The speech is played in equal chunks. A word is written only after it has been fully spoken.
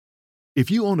If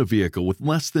you own a vehicle with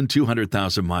less than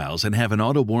 200,000 miles and have an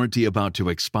auto warranty about to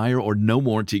expire or no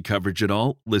warranty coverage at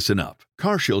all, listen up.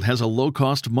 CarShield has a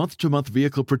low-cost month-to-month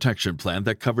vehicle protection plan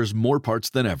that covers more parts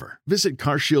than ever. Visit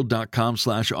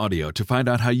carshield.com/audio to find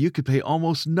out how you could pay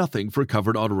almost nothing for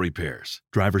covered auto repairs.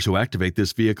 Drivers who activate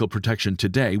this vehicle protection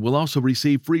today will also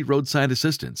receive free roadside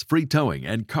assistance, free towing,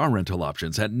 and car rental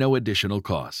options at no additional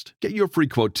cost. Get your free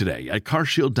quote today at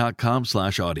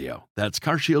carshield.com/audio. That's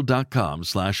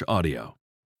carshield.com/audio.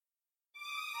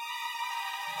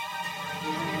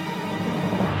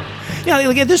 Yeah,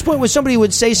 like at this point when somebody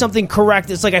would say something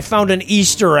correct, it's like I found an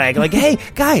Easter egg. Like, hey,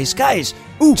 guys,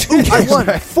 ooh, I won.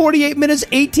 48 minutes,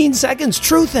 18 seconds,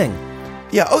 true thing.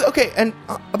 Yeah, okay, and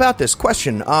about this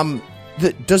question,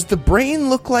 does the brain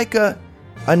look like a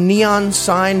neon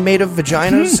sign made of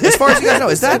vaginas? As far as you guys know,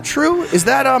 is that true? Is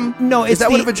that, no, is that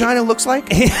what a vagina looks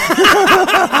like? You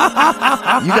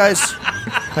guys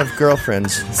have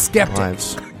girlfriends. Skeptic.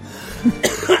 Wives.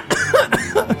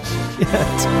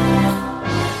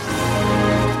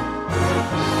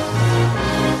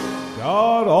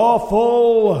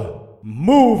 God-awful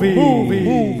movies.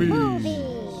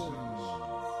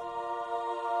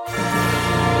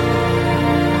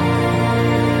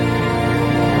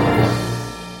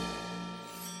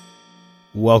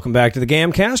 Welcome back to the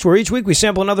Gamcast, where each week we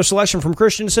sample another selection from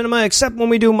Christian cinema, except when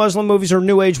we do Muslim movies or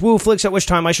New Age woo flicks, at which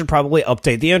time I should probably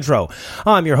update the intro.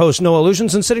 I'm your host, Noah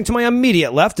Lugeons, and sitting to my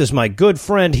immediate left is my good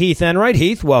friend Heath Enright.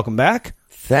 Heath, welcome back.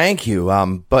 Thank you.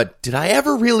 But did I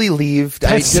ever really leave?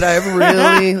 Did I ever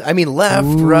really? I mean, left,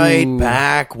 right,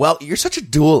 back. Well, you're such a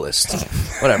dualist.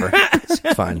 Whatever. It's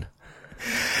fine.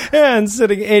 And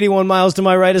sitting 81 miles to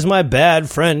my right is my bad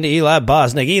friend Eli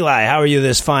Bosnick. Eli, how are you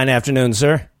this fine afternoon,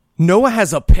 sir? Noah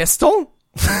has a pistol?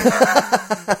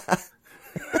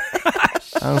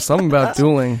 Something about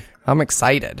dueling. I'm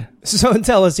excited. So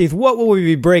tell us, Heath, what will we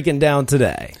be breaking down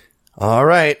today? All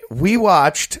right. We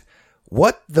watched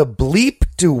What the Bleep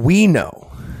Do We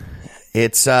Know?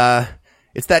 It's that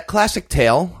classic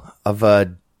tale of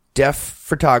a deaf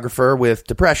photographer with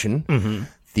depression,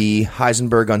 the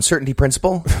Heisenberg uncertainty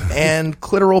principle, and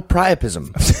clitoral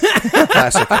priapism.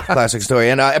 Classic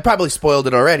story. And I probably spoiled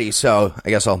it already, so I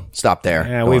guess I'll stop there.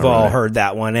 Yeah, we've all heard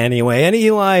that one anyway. And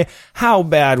Eli, how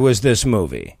bad was this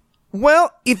movie?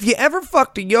 Well, if you ever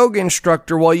fucked a yoga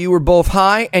instructor while you were both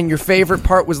high and your favorite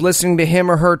part was listening to him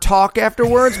or her talk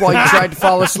afterwards while you tried to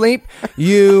fall asleep,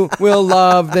 you will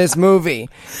love this movie.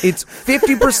 It's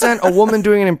 50% a woman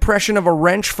doing an impression of a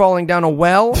wrench falling down a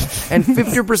well, and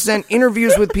 50%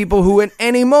 interviews with people who at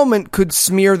any moment could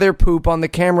smear their poop on the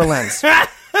camera lens.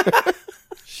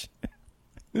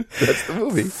 That's the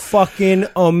movie. Fucking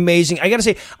amazing. I gotta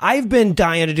say, I've been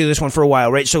dying to do this one for a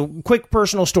while, right? So, quick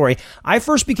personal story. I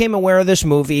first became aware of this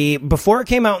movie before it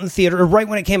came out in theater, or right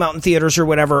when it came out in theaters or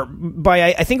whatever,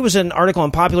 by, I think it was an article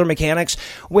on Popular Mechanics,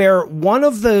 where one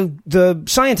of the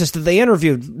scientists that they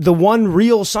interviewed, the one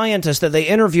real scientist that they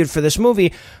interviewed for this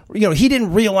movie, you know, he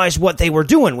didn't realize what they were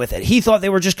doing with it. He thought they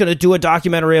were just gonna do a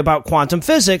documentary about quantum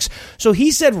physics, so he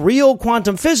said real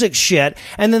quantum physics shit,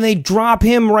 and then they drop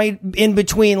him right in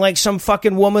between like some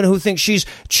fucking woman who thinks she's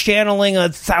channeling a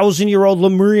 1,000-year-old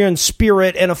Lemurian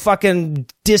spirit and a fucking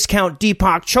discount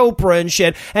Deepak Chopra and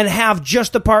shit, and have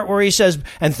just the part where he says,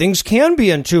 and things can be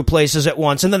in two places at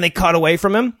once, and then they cut away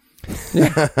from him.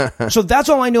 So that's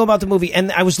all I knew about the movie.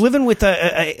 And I was living with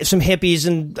some hippies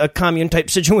in a commune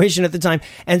type situation at the time,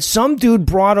 and some dude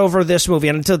brought over this movie.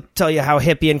 And to tell you how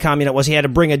hippie and commune it was, he had to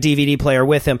bring a DVD player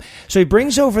with him. So he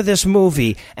brings over this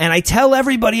movie, and I tell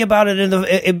everybody about it in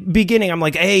the beginning. I'm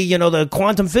like, hey, you know, the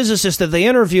quantum physicist that they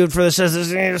interviewed for this says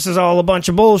this is all a bunch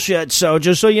of bullshit. So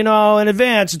just so you know in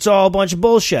advance, it's all a bunch of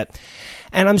bullshit.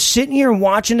 And I'm sitting here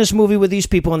watching this movie with these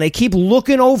people, and they keep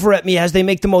looking over at me as they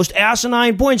make the most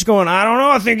asinine points, going, I don't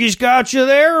know, I think he's got you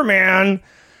there, man.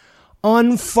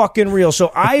 Unfucking real.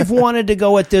 So I've wanted to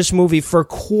go at this movie for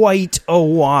quite a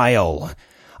while.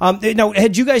 Now,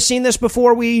 had you guys seen this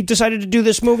before we decided to do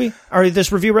this movie? Or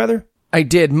this review, rather? I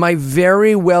did. My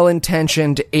very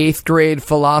well-intentioned 8th grade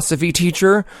philosophy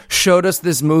teacher showed us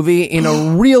this movie in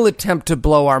a real attempt to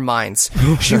blow our minds.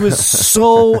 She was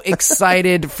so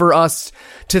excited for us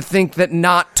to think that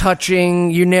not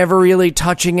touching, you're never really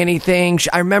touching anything.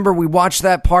 I remember we watched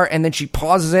that part, and then she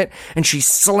pauses it, and she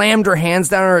slammed her hands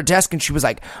down on her desk, and she was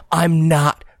like, I'm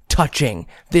not touching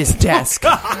this desk.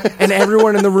 And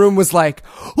everyone in the room was like,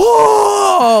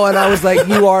 oh, and I was like,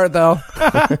 you are though.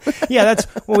 Yeah, that's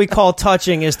what we call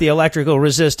touching, is the electrical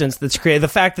resistance that's created. The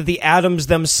fact that the atoms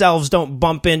themselves don't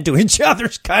bump into each other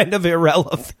is kind of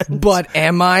irrelevant. But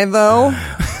am I though?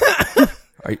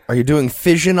 Are you doing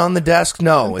fission on the desk?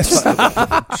 No, it's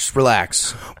fine. Just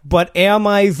relax. But am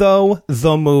I, though?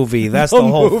 The movie. That's the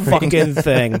whole fucking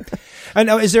thing. And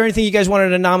now, is there anything you guys wanted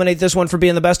to nominate this one for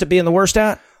being the best at being the worst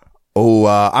at? Oh,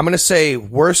 I'm going to say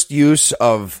worst use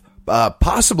of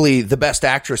possibly the best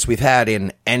actress we've had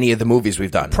in any of the movies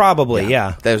we've done. Probably,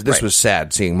 yeah. This was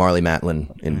sad, seeing Marlee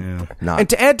Matlin in not. And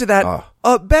to add to that,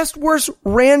 best worst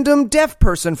random deaf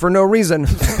person for no reason.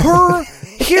 Her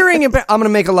hearing I'm going to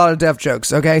make a lot of deaf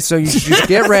jokes, okay? So you just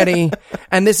get ready.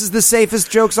 And this is the safest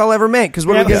jokes I'll ever make, because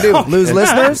what are we going to do? Lose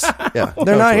listeners? Yeah,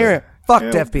 They're not hearing.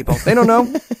 Fuck deaf people. They don't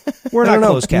know. We're not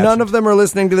closed captioned. None of them are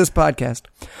listening to this podcast.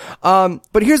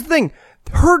 But here's the thing.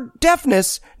 Her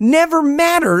deafness never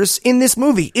matters in this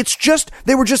movie. It's just,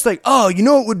 they were just like, oh, you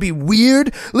know what would be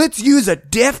weird? Let's use a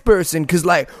deaf person, cause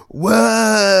like,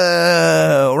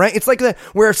 whoa, right? It's like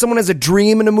where if someone has a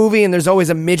dream in a movie and there's always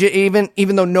a midget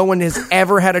even though no one has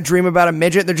ever had a dream about a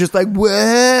midget, they're just like,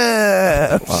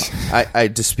 whoa. Well, I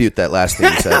dispute that last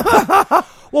thing you said.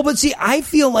 Well, but see, I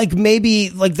feel like maybe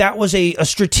like that was a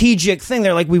strategic thing.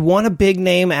 They're like, we want a big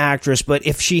name actress, but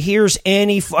if she hears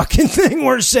any fucking thing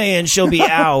we're saying, she'll be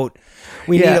out.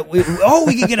 We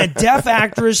could get a deaf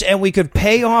actress and we could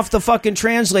pay off the fucking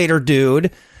translator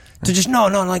dude to just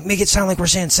like make it sound like we're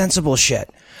saying sensible shit.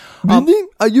 Really?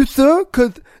 Are you sure?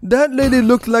 Because that lady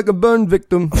looked like a burn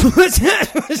victim.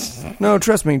 No,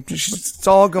 trust me. It's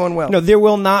all going well. No, there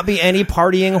will not be any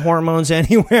partying hormones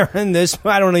anywhere in this.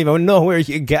 I don't even know where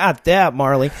you got that,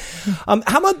 Marley.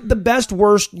 How about the best,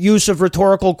 worst use of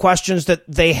rhetorical questions that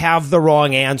they have the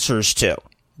wrong answers to?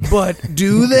 But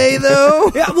do they,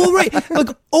 though? Yeah, well, right.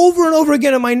 Look, over and over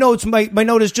again in my notes, my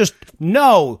note is just,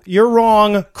 no, you're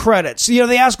wrong, credits. You know,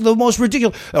 they ask the most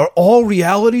ridiculous, are all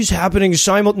realities happening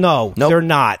No, they're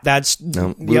not.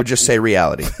 We would just say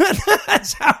reality.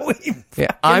 That's how we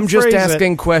I'm just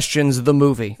asking questions, the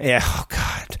movie. Yeah, oh,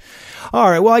 God. All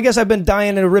right, well, I guess I've been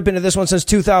dying to rip into this one since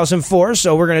 2004,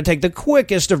 so we're going to take the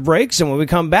quickest of breaks, and when we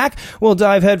come back, we'll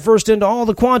dive headfirst into all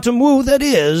the quantum woo that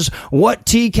is what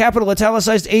T, capital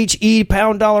italicized H-E,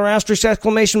 pound dollar asterisk,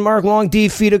 exclamation mark, long D,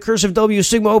 theta, cursive W,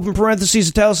 sigma, open parentheses,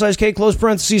 italicized K, close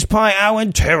parentheses, pi, ow,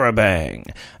 and terabang.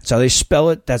 That's how they spell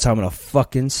it. That's how I'm going to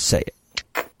fucking say it.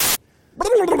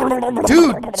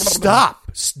 Dude, stop.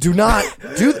 Do not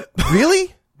do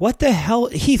Really? What the hell?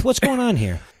 Heath, what's going on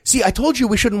here? See, I told you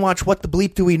we shouldn't watch What the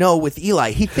Bleep Do We Know with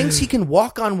Eli. He thinks he can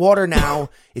walk on water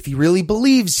now if he really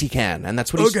believes he can. And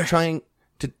that's what he's trying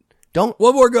to... Don't...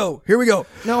 One more go. Here we go.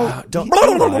 No, don't...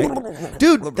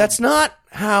 Dude, that's not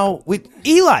how we...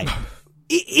 Eli!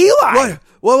 Eli!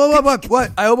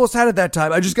 What? I almost had it that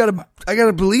time. I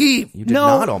gotta believe. You did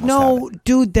not almost have it.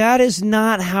 Dude, that is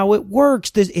not how it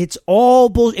works. It's all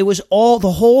bullshit.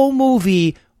 The whole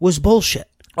movie was bullshit.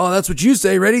 Oh, that's what you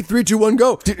say. Ready? 3, 2, 1,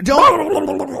 go.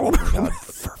 God,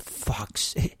 for fuck's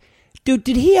sake. Dude,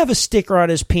 did he have a sticker on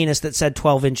his penis that said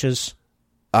 12 inches?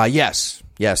 Yes,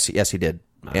 he did.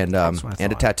 And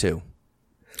a tattoo.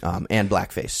 And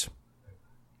blackface.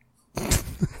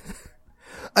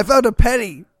 I found a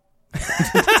penny.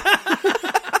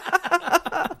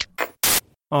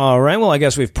 All right, well, I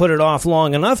guess we've put it off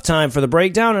long enough. Time for the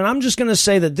breakdown, and I'm just going to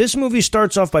say that this movie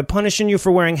starts off by punishing you for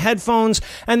wearing headphones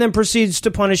and then proceeds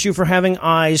to punish you for having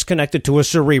eyes connected to a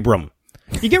cerebrum.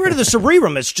 You get rid of the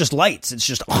cerebrum, it's just lights. It's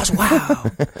just, oh, wow.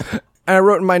 And I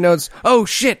wrote in my notes, oh,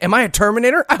 shit, am I a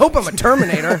Terminator? I hope I'm a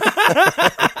Terminator.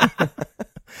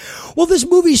 Well, this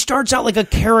movie starts out like a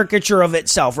caricature of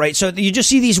itself, right? So you just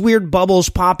see these weird bubbles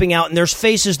popping out, and there's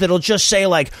faces that'll just say,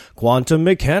 like, quantum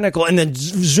mechanical, and then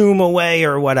zoom away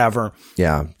or whatever.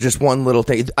 Yeah, just one little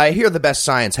thing. I hear the best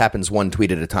science happens one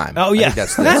tweet at a time. Oh, yeah. I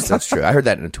think that's true. I heard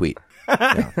that in a tweet.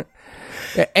 Yeah.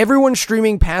 Yeah, everyone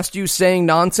streaming past you saying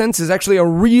nonsense is actually a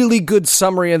really good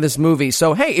summary of this movie.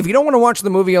 So, hey, if you don't want to watch the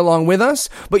movie along with us,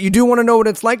 but you do want to know what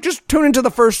it's like, just tune into the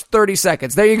first 30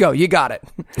 seconds. There you go. You got it.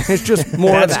 It's just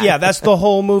more of that. Yeah, that's the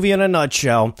whole movie in a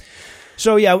nutshell.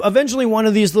 So, yeah, eventually one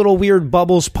of these little weird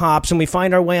bubbles pops, and we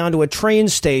find our way onto a train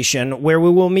station where we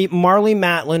will meet Marlee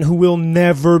Matlin, who will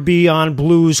never be on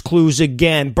Blue's Clues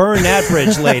again. Burn that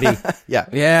bridge, lady. Yeah.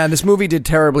 Yeah, this movie did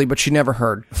terribly, but she never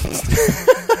heard.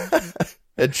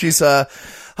 And she's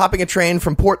hopping a train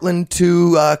from Portland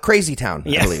to Crazy Town,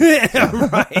 I believe. Yeah,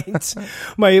 right.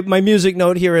 My music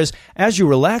note here is, as you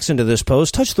relax into this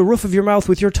pose, touch the roof of your mouth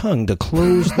with your tongue to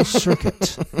close the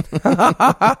circuit.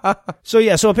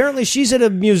 So apparently she's at a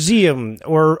museum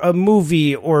or a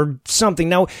movie or something.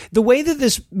 Now, the way that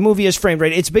this movie is framed,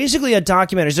 right, it's basically a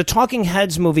documentary. It's a talking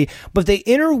heads movie, but they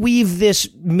interweave this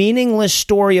meaningless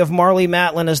story of Marlee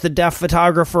Matlin as the deaf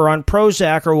photographer on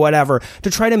Prozac or whatever to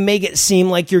try to make it seem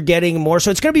like you're getting more. So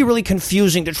it's going to be really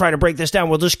confusing to try to break this down.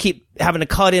 We'll just keep having to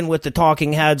cut in with the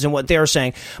talking heads and what they're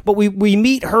saying. But we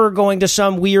meet her going to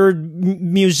some weird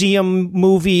museum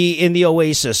movie in the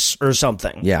Oasis or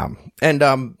something. Yeah.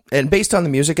 And based on the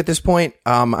music at this point,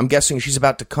 I'm guessing she's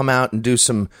about to come out and do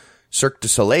some Cirque du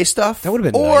Soleil stuff. That would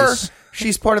have been or nice.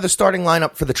 She's part of the starting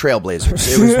lineup for the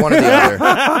Trailblazers. It was one or the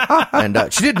other.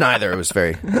 And she did neither. It was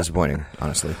very disappointing,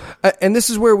 honestly. And this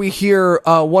is where we hear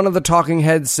one of the talking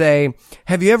heads say,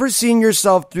 "Have you ever seen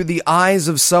yourself through the eyes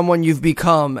of someone you've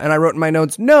become?" And I wrote in my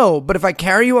notes, "No, but if I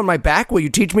carry you on my back, will you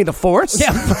teach me the Force?"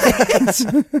 Yeah.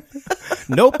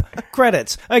 Nope.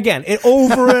 Credits. Again,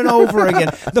 over and over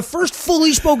again. The first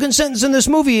fully spoken sentence in this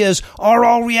movie is, "Are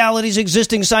all realities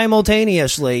existing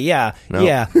simultaneously?" Yeah. No.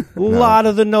 Yeah. A lot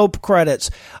of the nope credits.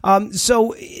 And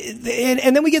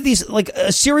then we get these, like,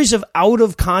 a series of out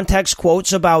of context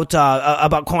quotes about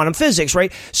quantum physics,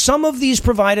 right? Some of these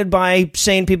provided by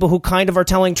sane people who kind of are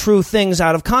telling true things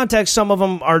out of context. Some of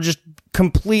them are just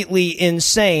completely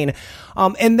insane.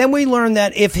 And then we learn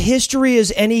that if history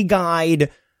is any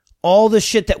guide, all the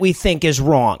shit that we think is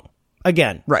wrong.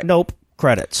 Again, right. Nope.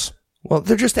 Credits. Well,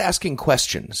 they're just asking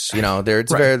questions. You know, they're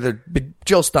big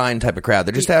Jill Stein type of crowd.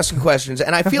 They're just asking questions.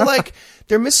 And I feel like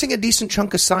they're missing a decent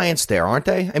chunk of science there, aren't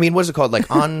they? I mean, what is it called? Like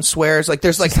on swears? Like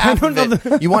there's like half of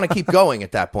it. You want to keep going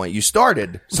at that point. You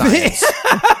started science,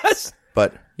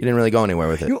 but you didn't really go anywhere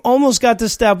with it. You almost got to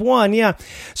step one, yeah.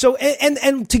 So,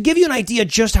 and to give you an idea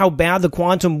just how bad the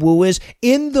quantum woo is,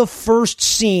 in the first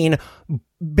scene,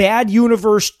 Bad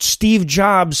Universe Steve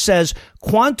Jobs says,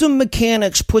 "Quantum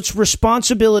mechanics puts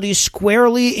responsibility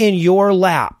squarely in your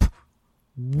lap."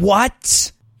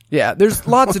 What? Yeah, there's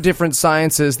lots of different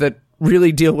sciences that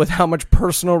really deal with how much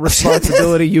personal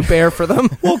responsibility you bear for them.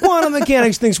 Well, quantum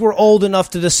mechanics thinks we're old enough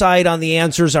to decide on the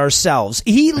answers ourselves.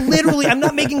 He literally, I'm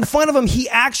not making fun of him. He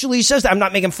actually says that. I'm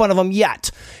not making fun of him yet.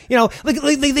 You know, like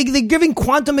they're giving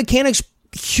quantum mechanics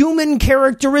human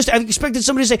characteristics. I expected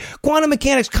somebody to say quantum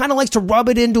mechanics kind of likes to rub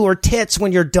it into her tits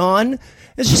when you're done.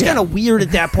 It's just kind of weird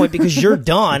at that point because you're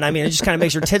done. I mean, it just kind of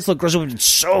makes her tits look gross. It was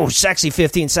so sexy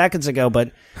 15 seconds ago,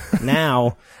 but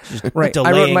now she's right.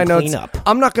 I wrote in my notes,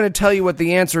 "I'm not going to tell you what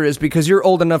the answer is because you're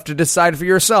old enough to decide for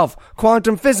yourself.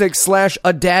 Quantum physics /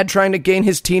 a dad trying to gain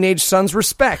his teenage son's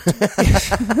respect."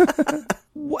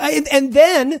 And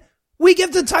then we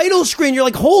get the title screen. You're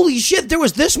like, holy shit, there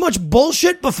was this much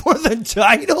bullshit before the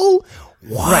title?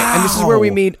 Wow. Right, and this is where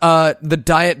we meet the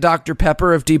Diet Dr.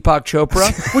 Pepper of Deepak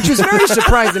Chopra, which is very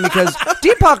surprising because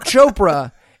Deepak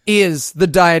Chopra is the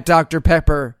Diet Dr.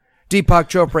 Pepper. Deepak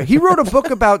Chopra. He wrote a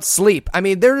book about sleep. I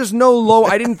mean, there is no low.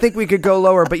 I didn't think we could go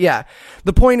lower, but yeah.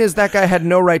 The point is that guy had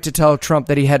no right to tell Trump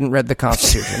that he hadn't read the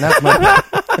Constitution. That's my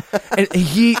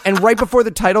point. And right before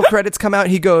the title credits come out,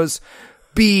 he goes,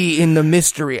 "Be in the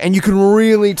mystery." And you can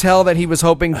really tell that he was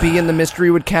hoping Be in the Mystery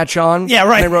would catch on. Yeah,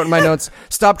 right. And I wrote in my notes,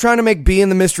 "Stop trying to make Be in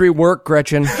the Mystery work,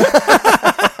 Gretchen."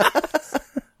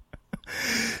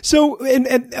 So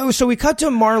we cut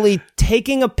to Marley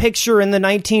taking a picture in the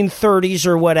 1930s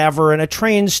or whatever in a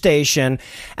train station,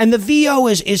 and the VO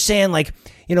is saying, like,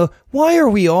 you know, why are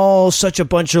we all such a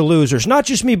bunch of losers? Not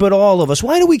just me, but all of us.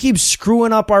 Why do we keep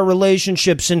screwing up our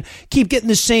relationships and keep getting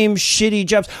the same shitty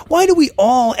jobs? Why do we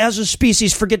all, as a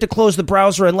species, forget to close the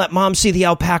browser and let mom see the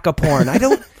alpaca porn? I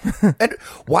don't... And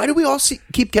why do we all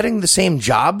keep getting the same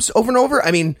jobs over and over?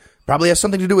 I mean, probably has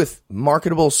something to do with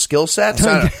marketable skill sets.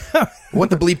 I don't know. What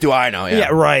the bleep do I know? Yeah,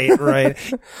 right.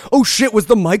 Oh shit, was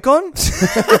the mic on?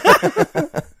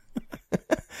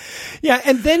 Yeah,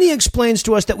 and then he explains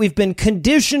to us that we've been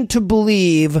conditioned to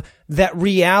believe that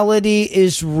reality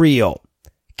is real.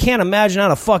 Can't imagine how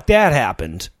the fuck that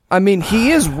happened. I mean,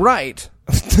 he is right.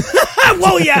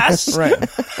 Well, yes. Right.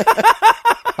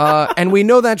 And we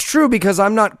know that's true because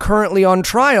I'm not currently on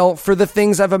trial for the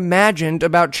things I've imagined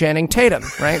about Channing Tatum,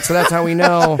 right? So that's how we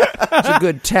know it's a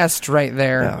good test right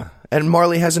there. Yeah. And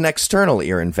Marley has an external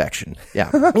ear infection. Yeah.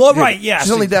 Well, right, yes.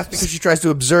 She's only deaf because she tries to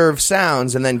observe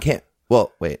sounds and then can't.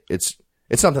 Well, wait, it's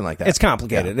something like that. It's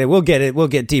complicated. Yeah. We'll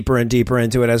get deeper and deeper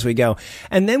into it as we go.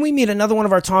 And then we meet another one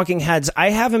of our talking heads.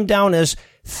 I have him down as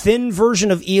thin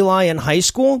version of Eli in high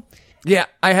school. Yeah,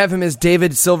 I have him as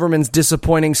David Silverman's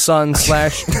disappointing son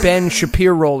 / Ben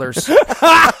Shapiro Rollers.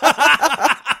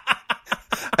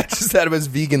 I just had him as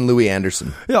vegan Louis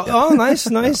Anderson. Yeah. Oh, nice.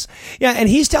 Yeah, and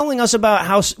he's telling us about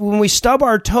how when we stub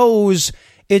our toes,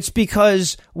 it's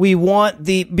because we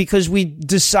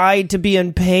decide to be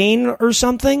in pain or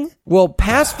something. Well,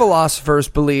 past philosophers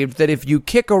believed that if you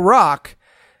kick a rock,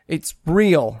 it's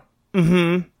real.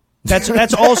 Mm-hmm.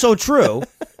 That's also true.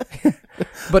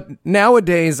 But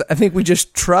nowadays, I think we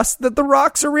just trust that the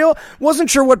rocks are real. Wasn't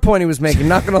sure what point he was making.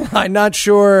 Not gonna lie, not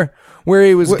sure where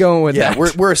he was going with that.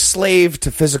 We're a slave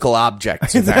to physical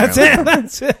objects. That's it.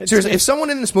 That's it. Seriously, if someone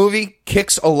in this movie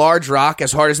kicks a large rock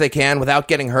as hard as they can without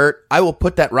getting hurt, I will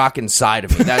put that rock inside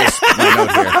of me. That is my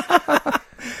note here.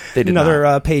 They did Another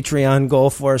not. Patreon goal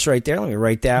for us right there. Let me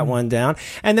write that one down.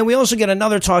 And then we also get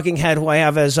another talking head who I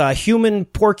have as human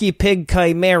porky pig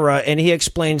chimera, and he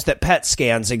explains that PET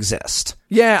scans exist.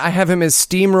 Yeah, I have him as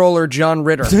Steamroller John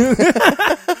Ritter.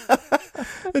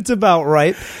 It's about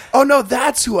right. Oh, no,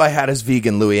 that's who I had as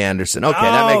vegan Louis Anderson. Okay,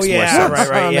 that makes more sense.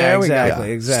 Right. Yeah, There we go.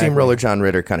 exactly. Steamroller John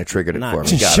Ritter kind of triggered it for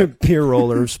me. Got it. Peer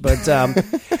rollers, but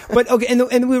okay.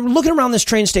 And we were looking around this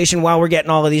train station while we're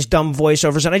getting all of these dumb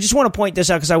voiceovers, and I just want to point this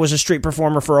out because I was a street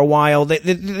performer for a while.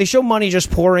 They show money just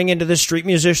pouring into this street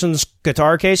musician's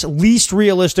guitar case. Least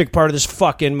realistic part of this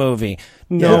fucking movie.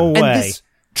 No way. And this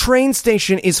train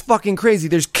station is fucking crazy.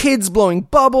 There's kids blowing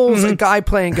bubbles, a guy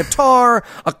playing guitar,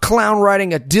 a clown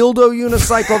riding a dildo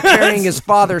unicycle carrying his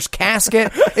father's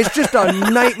casket. It's just a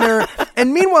nightmare.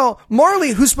 And meanwhile,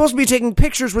 Marley, who's supposed to be taking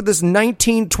pictures with this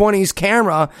 1920s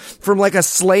camera from like a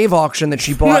slave auction that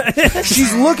she bought,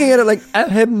 she's looking at it like, I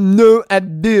have no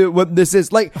idea what this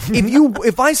is. Like,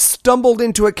 if I stumbled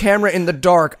into a camera in the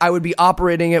dark, I would be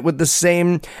operating it with the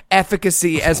same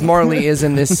efficacy as Marley is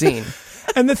in this scene.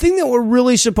 And the thing that we're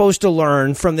really supposed to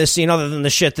learn from this scene, other than the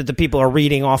shit that the people are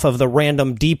reading off of the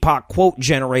random Deepak quote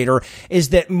generator, is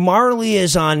that Marley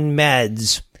is on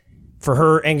meds for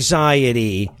her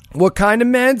anxiety. What kind of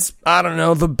meds? I don't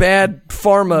know. The bad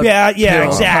pharma. Yeah, pill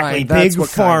exactly. kind. That's Big what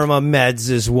kind. pharma meds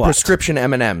is what? Prescription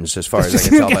M&Ms, as far as I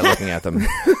can tell by looking at them.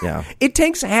 Yeah. It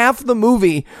takes half the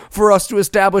movie for us to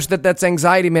establish that that's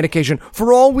anxiety medication.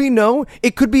 For all we know,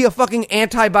 it could be a fucking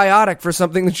antibiotic for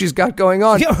something that she's got going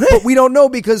on. Yeah. But we don't know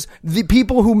because the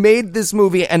people who made this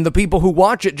movie and the people who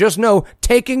watch it just know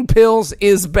taking pills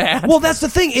is bad. Well, that's the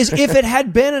thing, is if it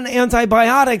had been an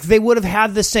antibiotic, they would have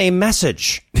had the same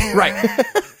message. Right.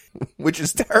 Which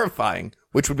is terrifying.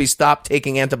 Which would be stop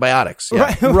taking antibiotics.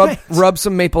 Yeah. Right. Rub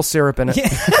some maple syrup in it.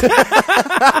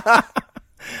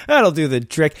 That'll do the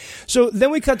trick. So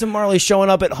then we cut to Marley showing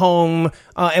up at home,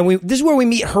 and this is where we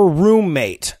meet her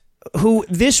roommate, who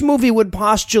this movie would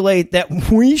postulate that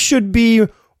we should be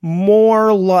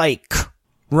more like.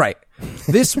 Right.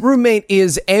 This roommate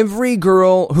is every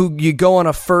girl who you go on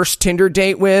a first Tinder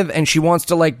date with and she wants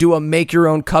to like do a make your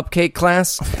own cupcake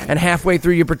class and halfway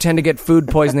through you pretend to get food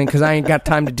poisoning because I ain't got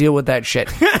time to deal with that shit.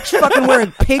 She's fucking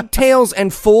wearing pigtails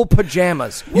and full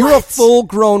pajamas. You're a full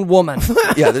grown woman.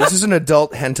 Yeah, this is an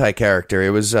adult hentai character.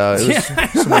 It was some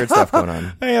weird stuff going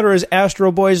on. I had her as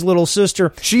Astro Boy's little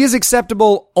sister. She is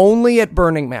acceptable only at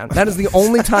Burning Man. That is the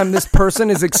only time this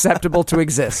person is acceptable to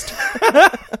exist.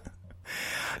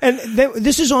 And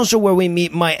this is also where we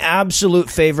meet my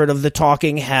absolute favorite of the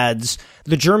talking heads,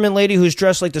 the German lady who's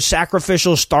dressed like the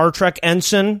sacrificial Star Trek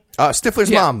ensign.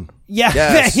 Stifler's mom. Yeah,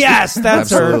 Yes, yes,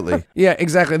 that's absolutely. her. Yeah,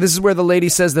 exactly. This is where the lady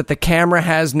says that the camera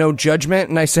has no judgment,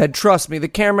 and I said, trust me, the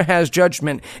camera has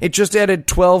judgment. It just added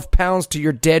 12 pounds to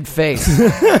your dead face.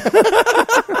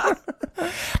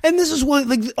 And this is what,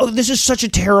 like, this is such a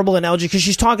terrible analogy because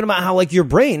she's talking about how, like, your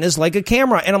brain is like a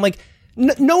camera. And I'm like,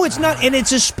 no, it's not. And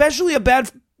it's especially a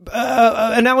bad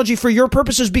analogy for your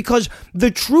purposes because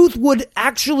the truth would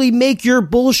actually make your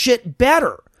bullshit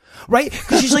better. Right?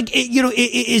 Because she's like,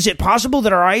 is it possible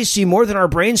that our eyes see more than our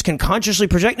brains can consciously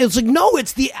project? And it's like, no,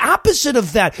 it's the opposite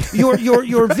of that.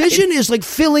 Your vision is like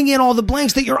filling in all the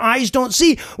blanks that your eyes don't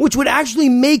see, which would actually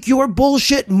make your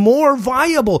bullshit more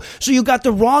viable. So you got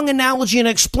the wrong analogy and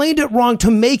explained it wrong to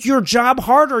make your job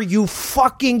harder, you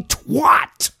fucking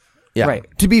twat. Yeah.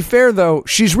 Right. To be fair, though,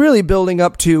 she's really building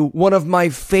up to one of my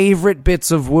favorite bits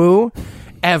of woo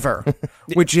ever,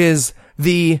 which is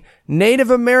the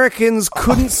Native Americans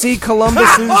couldn't see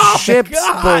Columbus's ships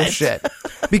bullshit.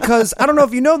 Because, I don't know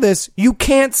if you know this, you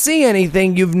can't see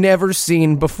anything you've never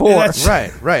seen before.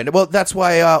 Right. Well, that's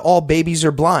why all babies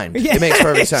are blind. Yeah, it makes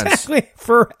perfect sense. Exactly.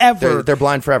 Forever. They're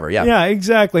blind forever. Yeah. Yeah,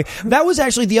 exactly. That was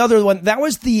actually the other one. That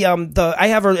was the I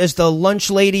have her as the lunch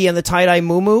lady and the tie-dye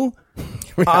moo-moo.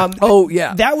 Oh,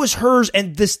 yeah. That was hers,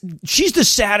 and she's the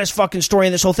saddest fucking story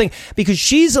in this whole thing because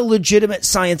she's a legitimate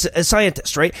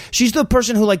scientist, right? She's the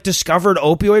person who like discovered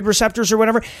opioid receptors or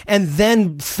whatever, and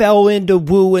then fell into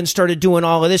woo and started doing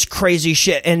all of this crazy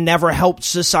shit and never helped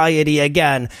society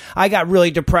again. I got really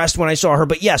depressed when I saw her,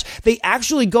 but yes, they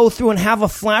actually go through and have a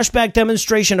flashback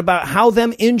demonstration about how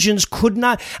them engines could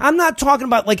not, I'm not talking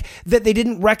about like that they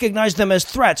didn't recognize them as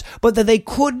threats, but that they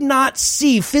could not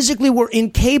see, physically were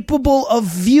incapable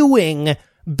of viewing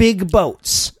big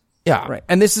boats. Yeah. Right.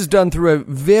 And this is done through a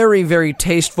very, very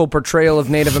tasteful portrayal of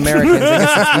Native Americans.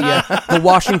 I guess it's the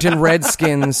Washington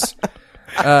Redskins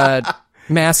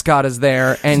mascot is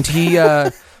there, and he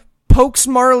pokes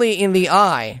Marley in the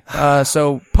eye.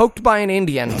 So Poked by an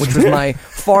Indian, which was my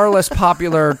far less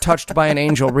popular Touched by an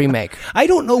Angel remake. I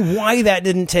don't know why that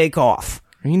didn't take off.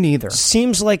 Me neither.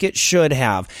 Seems like it should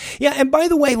have. Yeah, and by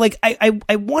the way, like I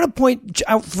want to point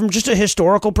out from just a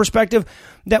historical perspective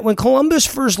that when Columbus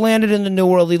first landed in the New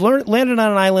World, he landed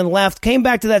on an island, left, came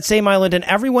back to that same island, and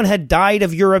everyone had died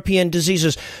of European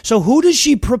diseases. So who does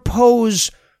she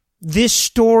propose this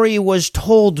story was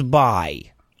told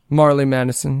by? Marley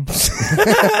Madison. I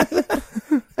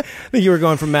think you were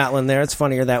going for Matlin there. It's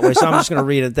funnier that way, so I'm just going to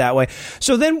read it that way.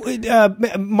 So then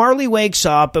Marley wakes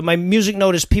up, and my music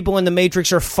note is people in the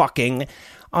Matrix are fucking.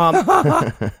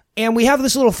 And we have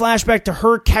this little flashback to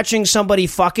her catching somebody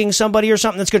fucking somebody or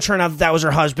something that's going to turn out that was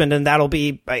her husband, and that'll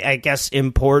be, I guess,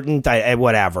 important,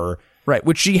 whatever. Right,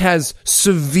 which she has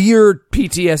severe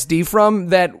PTSD from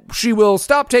that she will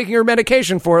stop taking her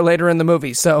medication for later in the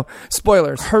movie. So,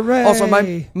 spoilers. Hooray. Also,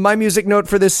 my music note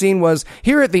for this scene was,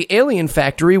 here at the Alien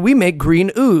Factory, we make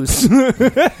green ooze.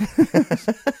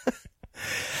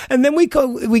 And then we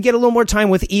get a little more time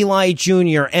with Eli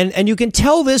Jr., and you can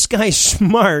tell this guy's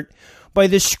smart by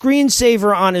the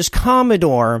screensaver on his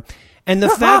Commodore and the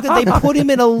fact that they put him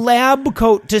in a lab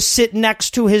coat to sit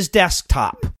next to his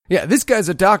desktop. Yeah, this guy's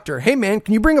a doctor. Hey, man,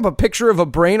 can you bring up a picture of a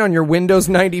brain on your Windows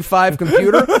 95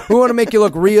 computer? We want to make you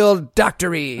look real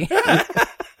doctor-y.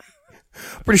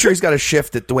 Pretty sure he's got a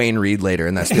shift at Dwayne Reed later,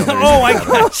 and that's the only reason. Oh, I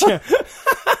gotcha.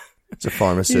 It's a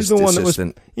pharmacist He's the one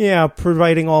assistant. that was,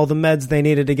 providing all the meds they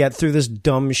needed to get through this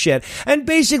dumb shit. And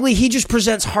basically, he just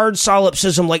presents hard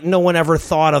solipsism like no one ever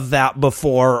thought of that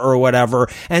before or whatever,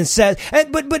 and says,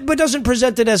 but doesn't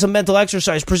present it as a mental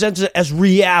exercise, presents it as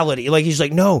reality. Like, he's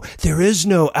like, no, there is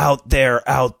no out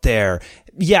there.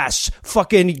 Yes,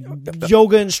 fucking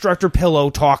yoga instructor pillow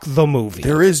talk the movie.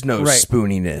 There is no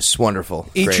spooniness.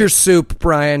 Wonderful. Eat Great. your soup,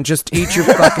 Brian. Just eat your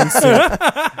fucking soup.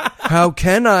 How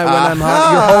can I when I'm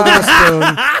hot? You're holding a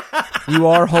spoon. You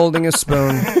are holding a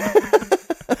spoon.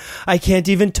 I can't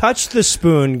even touch the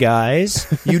spoon, guys.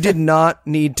 You did not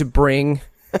need to bring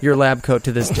your lab coat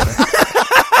to this dinner.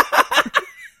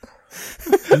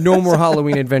 No more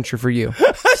Halloween adventure for you.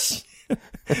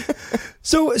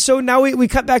 So now we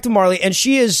cut back to Marley, and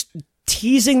she is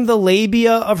teasing the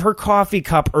labia of her coffee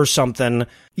cup or something.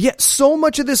 Yeah, so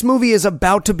much of this movie is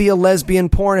about to be a lesbian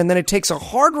porn, and then it takes a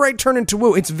hard right turn into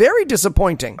woo. It's very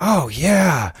disappointing. Oh,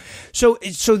 yeah. So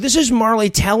this is Marley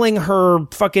telling her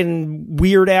fucking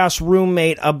weird-ass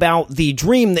roommate about the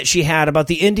dream that she had about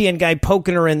the Indian guy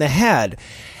poking her in the head.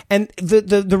 And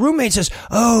the roommate says,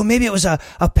 oh, maybe it was a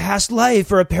past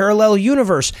life or a parallel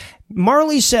universe.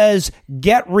 Marley says,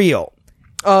 get real.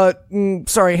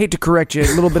 Sorry, I hate to correct you.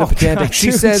 A little bit of pedantic. God, she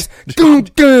dude. says,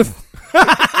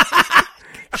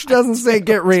 she doesn't say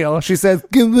get real. She says,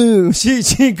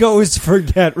 She goes for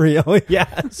get real,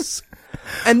 yes.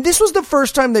 And this was the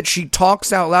first time that she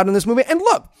talks out loud in this movie. And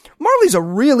look, Marley's a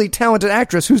really talented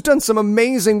actress who's done some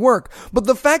amazing work. But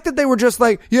the fact that they were just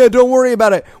like, yeah, don't worry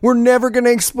about it. We're never going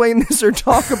to explain this or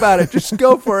talk about it. Just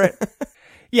go for it.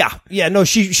 Yeah, no,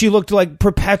 she looked like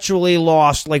perpetually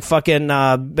lost, like fucking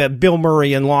Bill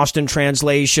Murray in Lost in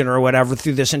Translation or whatever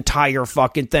through this entire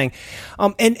fucking thing.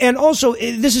 And also,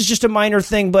 this is just a minor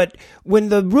thing, but when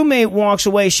the roommate walks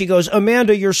away, she goes,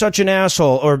 Amanda, you're such an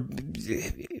asshole, or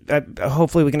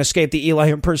hopefully we can escape the Eli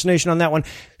impersonation on that one.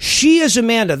 She is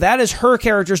Amanda. That is her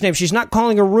character's name. She's not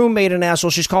calling her roommate an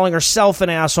asshole. She's calling herself an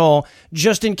asshole,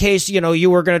 just in case, you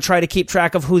were going to try to keep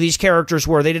track of who these characters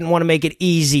were. They didn't want to make it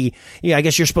easy. Yeah, I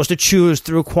guess you're supposed to choose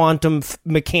through quantum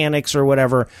mechanics or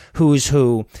whatever who's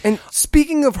who. And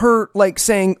speaking of her, like,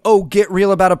 saying, oh, get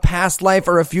real about a past life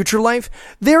or a future life,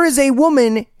 there is a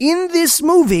woman in this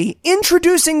movie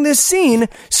introducing this scene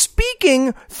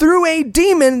speaking through a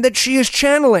demon that she is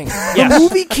channeling. Yes. The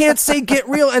movie can't say get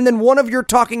real, and then one of your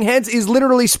talking heads is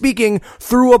literally speaking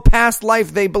through a past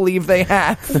life they believe they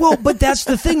have. Well, but that's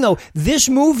the thing, though. This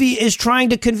movie is trying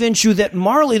to convince you that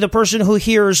Marley, the person who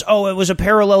hears, oh, it was a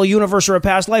parallel universe or a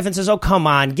past life, and says, oh, come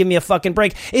on, give me a fucking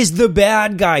break, is the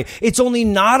bad guy. It's only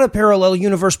not a parallel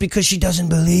universe because she doesn't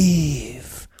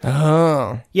believe.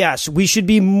 Oh. Yes, we should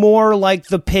be more like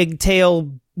the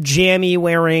pigtail,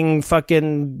 jammy-wearing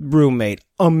fucking roommate.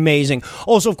 Amazing.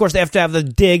 Also, of course, they have to have the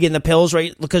dig in the pills,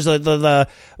 right? Because the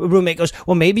roommate goes,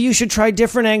 well, maybe you should try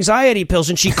different anxiety pills,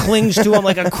 and she clings to him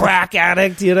like a crack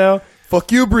addict,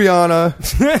 Fuck you, Brianna.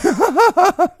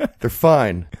 They're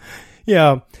fine.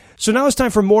 Yeah. So now it's time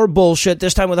for more bullshit,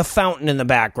 this time with a fountain in the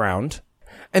background.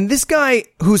 And this guy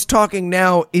who's talking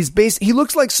now is he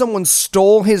looks like someone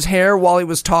stole his hair while he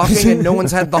was talking and no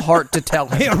one's had the heart to tell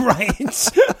him. Yeah, right.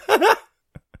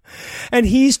 And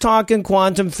he's talking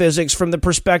quantum physics from the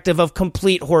perspective of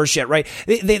complete horseshit, right?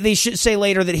 They should say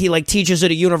later that he like teaches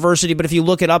at a university, but if you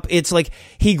look it up, it's like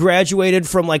he graduated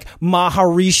from like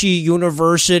Maharishi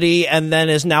University and then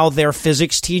is now their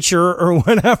physics teacher or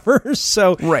whatever.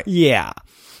 So, right. Yeah.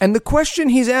 And the question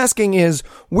he's asking is,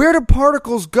 where do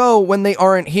particles go when they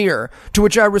aren't here? To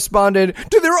which I responded,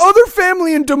 to their other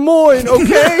family in Des Moines,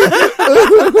 okay?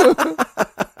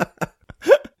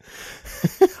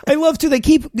 I love to. They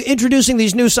keep introducing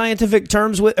these new scientific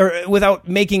terms without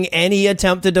making any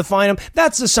attempt to define them.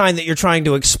 That's a sign that you're trying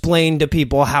to explain to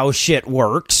people how shit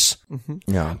works. Mm-hmm.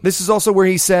 Yeah. This is also where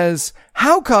he says,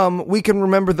 how come we can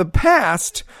remember the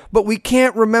past, but we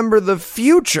can't remember the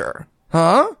future?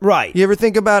 Huh? Right. You ever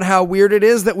think about how weird it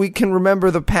is that we can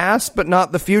remember the past, but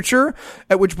not the future?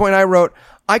 At which point I wrote,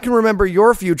 I can remember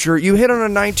your future. You hit on a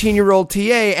 19-year-old TA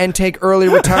and take early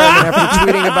retirement after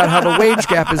tweeting about how the wage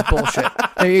gap is bullshit.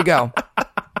 There you go.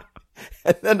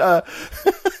 And then,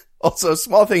 also, a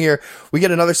small thing here, we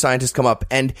get another scientist come up,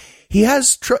 and he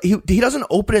has he doesn't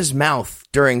open his mouth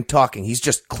during talking. He's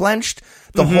just clenched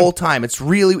the whole time. It's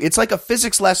like a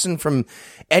physics lesson from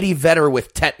Eddie Vedder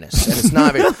with tetanus, and it's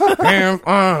not very, hands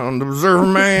on the observer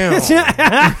man.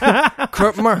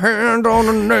 Cut my hand on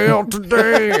a nail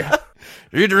today.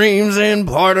 He dreams in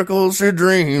particles, he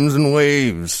dreams in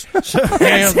waves.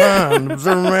 Hands on the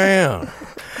observer man.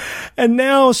 And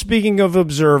now, speaking of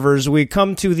observers, we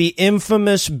come to the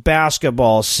infamous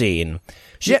basketball scene.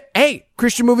 Yeah, hey,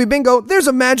 Christian movie bingo, there's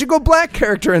a magical black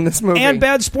character in this movie. And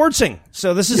bad sportsing.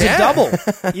 So this is a double.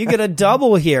 You get a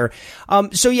double here.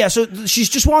 So she's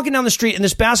just walking down the street and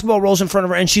this basketball rolls in front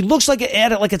of her and she looks at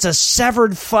it like it's a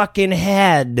severed fucking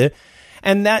head.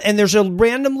 And there's a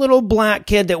random little black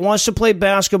kid that wants to play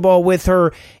basketball with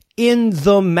her in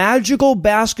the magical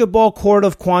basketball court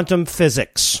of quantum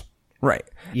physics. Right.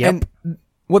 Yep. And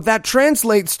what that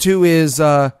translates to is,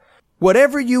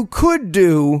 whatever you could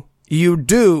do, you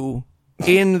do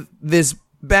in this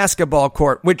basketball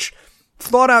court, which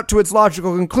thought out to its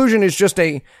logical conclusion is just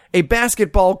a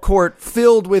basketball court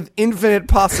filled with infinite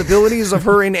possibilities of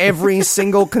her in every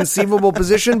single conceivable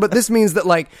position. But this means that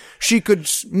like she could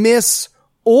miss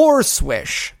or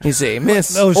swish. You see, miss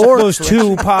those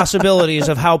two possibilities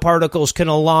of how particles can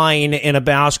align in a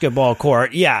basketball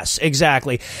court. Yes,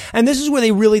 exactly. And this is where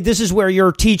this is where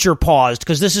your teacher paused,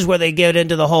 because this is where they get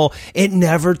into the whole, it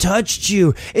never touched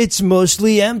you. It's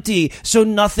mostly empty. So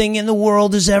nothing in the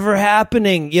world is ever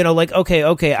happening. You know, like,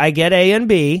 okay, I get A and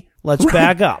B. Let's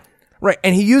back up. Right.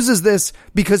 And he uses this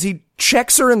because he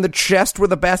checks her in the chest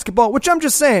with a basketball, which I'm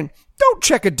just saying, don't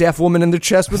check a deaf woman in the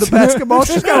chest with a basketball.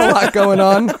 She's got a lot going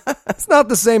on. It's not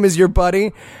the same as your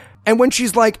buddy. And when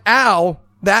she's like, ow,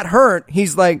 that hurt,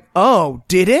 he's like, oh,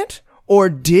 did it? Or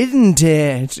didn't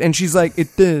it? And she's like,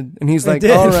 it did. And he's like,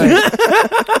 all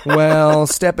right. Well,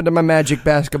 step into my magic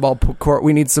basketball court.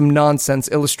 We need some nonsense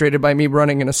illustrated by me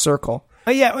running in a circle.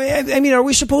 Yeah, I mean, are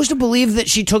we supposed to believe that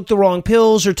she took the wrong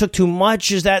pills or took too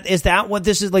much? Is that what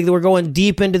this is like? We're going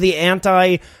deep into the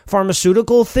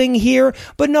anti-pharmaceutical thing here?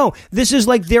 But no, this is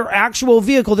like their actual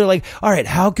vehicle. They're like, all right,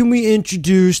 how can we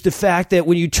introduce the fact that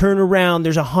when you turn around,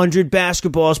 there's 100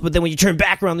 basketballs, but then when you turn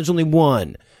back around, there's only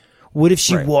one? What if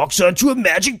she walks onto a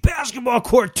magic basketball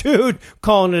court, dude?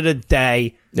 Calling it a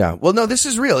day. Yeah. Well, no, this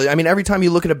is real. I mean, every time you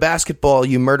look at a basketball,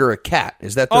 you murder a cat.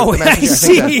 Is that the message? I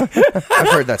see. I've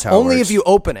heard that's how Only it works. if you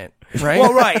open it, right?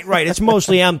 Well, right. It's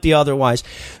mostly empty otherwise.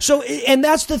 So, and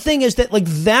that's the thing is that, like,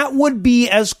 that would be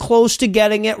as close to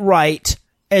getting it right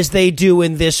as they do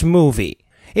in this movie.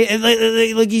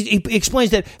 Like he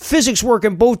explains that physics work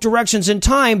in both directions in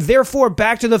time, therefore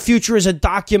Back to the Future is a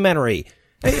documentary.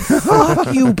 Hey,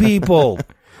 fuck you people.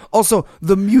 Also,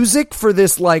 the music for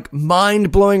this, like,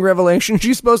 mind-blowing revelation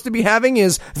she's supposed to be having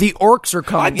is The Orcs Are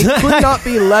Coming. It could not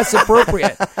be less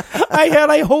appropriate.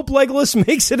 I hope Legolas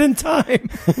makes it in time.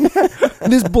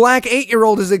 This black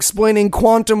 8-year-old is explaining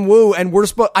quantum woo, and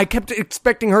I kept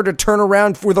expecting her to turn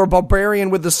around with our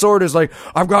barbarian with the sword is like,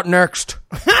 I've got next.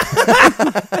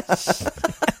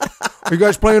 Are you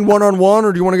guys playing one-on-one,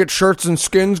 or do you want to get shirts and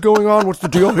skins going on? What's the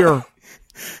deal here?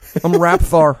 I'm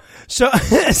Rapthar. So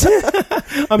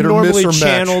I'm normally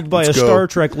channeled by a Star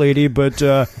Trek lady, but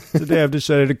today I've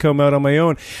decided to come out on my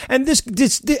own. And this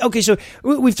okay, so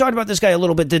we've talked about this guy a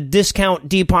little bit, the discount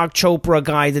Deepak Chopra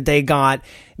guy that they got.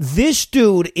 This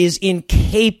dude is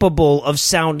incapable of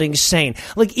sounding sane.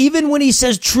 Like, even when he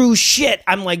says true shit,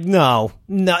 I'm like, no.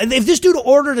 If this dude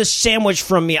ordered a sandwich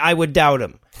from me, I would doubt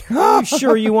him. Are you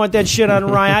sure you want that shit on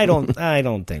rye? I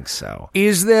don't think so.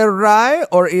 Is there rye,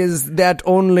 or is that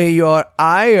only your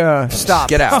eye? Stop.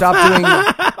 Get out. Stop doing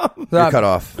it. You're cut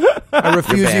off. I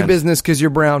refuse you business because you're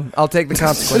brown. I'll take the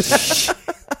consequences.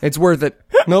 It's worth it.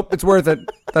 Nope, it's worth it.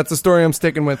 That's the story I'm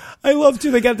sticking with. I love, too,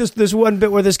 they got this one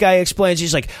bit where this guy explains,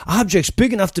 he's like, objects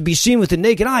big enough to be seen with the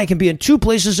naked eye can be in 2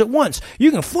 places at once.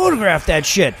 You can photograph that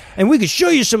shit, and we could show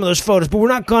you some of those photos, but we're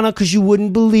not gonna because you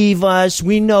wouldn't believe us.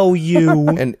 We know you.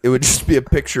 And it would just be a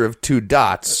picture of 2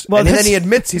 dots. Well, and then he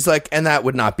admits, he's like, and that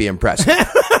would not be impressive.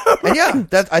 And yeah,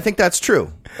 I think that's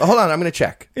true. Hold on, I'm going to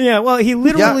check. Yeah, well, he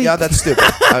literally... Yeah, that's stupid.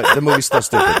 The movie's still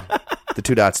stupid. The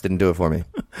 2 dots didn't do it for me.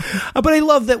 But I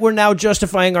love that we're now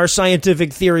justifying our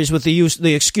scientific theories with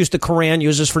the excuse the Quran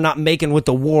uses for not making with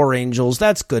the war angels.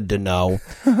 That's good to know.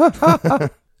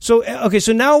 So, okay,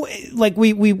 so now, like,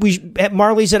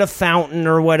 Marley's at a fountain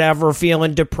or whatever,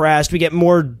 feeling depressed. We get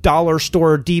more dollar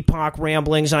store Deepak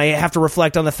ramblings, and I have to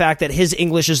reflect on the fact that his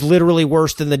English is literally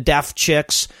worse than the deaf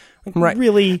chick's. Like, right.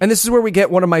 Really? And this is where we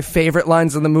get one of my favorite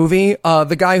lines in the movie.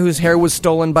 The guy whose hair was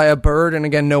stolen by a bird, and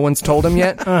again, no one's told him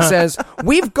yet, says,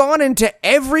 "We've gone into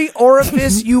every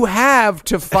orifice you have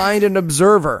to find an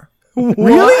observer."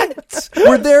 Really?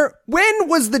 When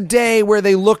was the day where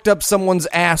they looked up someone's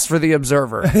ass for the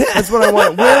observer? That's what I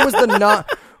want. Where was the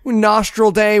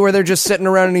nostril day where they're just sitting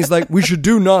around and he's like, we should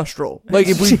do nostril. Like,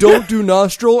 if we don't do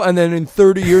nostril and then in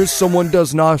 30 years someone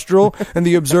does nostril and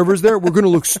the observer's there, we're going to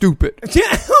look stupid.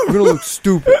 We're going to look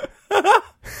stupid.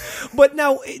 But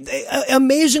now,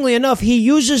 amazingly enough, he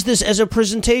uses this as a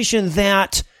presentation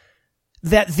that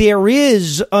there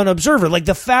is an observer. Like,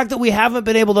 the fact that we haven't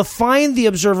been able to find the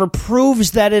observer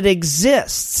proves that it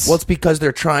exists. Well, it's because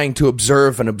they're trying to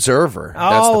observe an observer.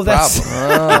 Oh, that's the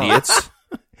problem. Idiots.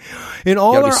 In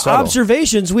all our subtle.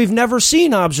 observations, we've never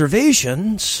seen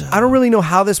observations. I don't really know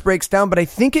how this breaks down, but I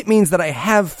think it means that I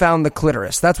have found the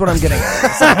clitoris. That's what I'm getting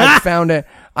at. I've found it.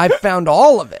 I've found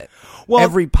all of it. Well,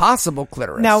 every possible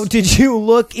clitoris. Now, did you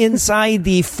look inside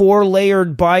the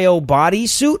 4-layered bio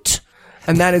bodysuit?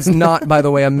 And that is not, by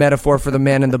the way, a metaphor for the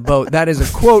man in the boat. That is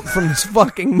a quote from this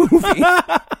fucking movie.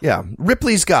 Yeah,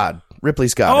 Ripley's God.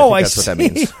 Ripley's God. Oh, I think that's what that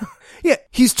means. Yeah,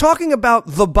 he's talking about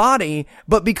the body,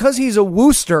 but because he's a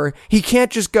Wooster, he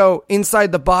can't just go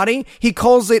inside the body. He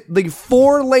calls it the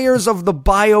 4 layers of the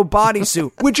bio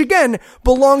bodysuit, which again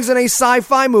belongs in a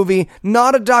sci-fi movie,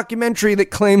 not a documentary that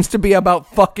claims to be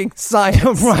about fucking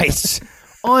science. Right.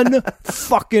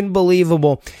 Unfucking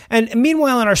believable. And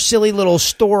meanwhile, in our silly little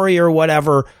story or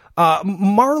whatever,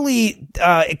 Marley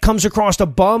comes across a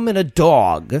bum and a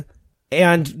dog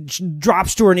and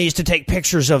drops to her knees to take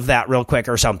pictures of that real quick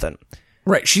or something.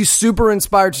 Right. She's super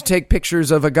inspired to take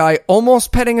pictures of a guy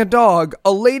almost petting a dog,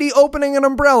 a lady opening an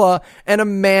umbrella, and a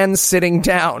man sitting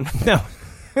down. No.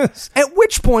 At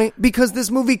which point, because this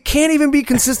movie can't even be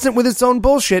consistent with its own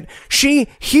bullshit, she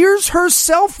hears her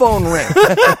cell phone ring.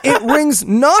 It rings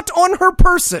not on her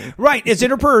person. Right, it's in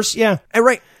her purse, yeah.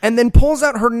 Right, and then pulls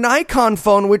out her Nikon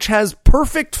phone, which has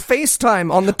perfect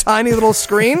FaceTime on the tiny little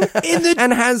screen,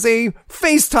 and has a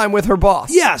FaceTime with her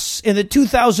boss. Yes, in the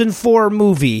 2004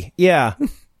 movie, yeah.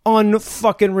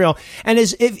 Unfucking real. And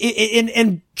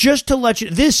and just to let you,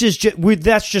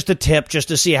 that's just a tip just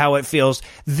to see how it feels.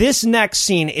 This next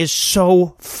scene is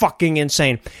so fucking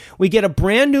insane. We get a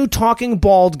brand new talking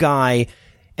bald guy,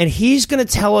 and he's going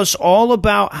to tell us all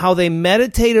about how they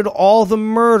meditated all the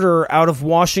murder out of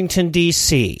Washington,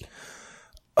 D.C.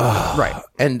 Right.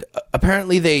 And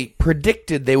apparently they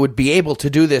predicted they would be able to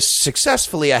do this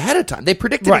successfully ahead of time. They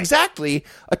predicted exactly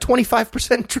a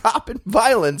 25% drop in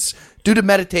violence due to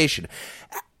meditation.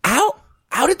 How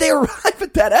did they arrive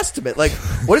at that estimate? Like,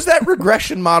 what does that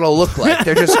regression model look like?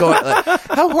 They're just going, like,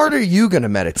 how hard are you going to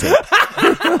meditate?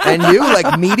 And you,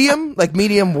 like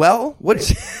medium well?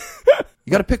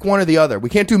 You got to pick one or the other. We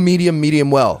can't do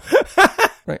medium well.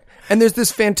 Right. And there's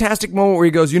this fantastic moment where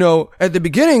he goes, at the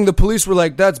beginning, the police were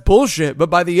like, that's bullshit. But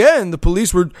by the end, the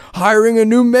police were hiring a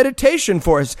new meditation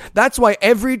force. That's why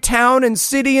every town and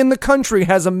city in the country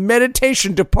has a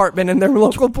meditation department in their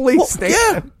local police station.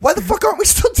 Yeah. Why the fuck aren't we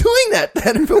still doing that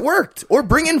then if it worked? Or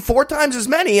bring in 4 times as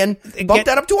many and bump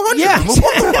that up to 100. Yeah, move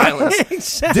on with violence.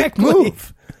 Exactly. Dick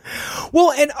move.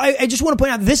 Well, and I just want to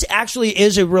point out, this actually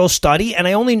is a real study, and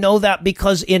I only know that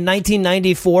because in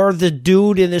 1994, the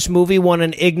dude in this movie won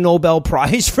an Ig Nobel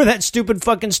Prize for that stupid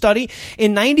fucking study.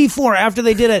 In 94, after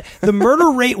they did it, the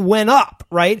murder rate went up,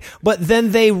 right? But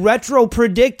then they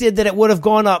retro-predicted that it would have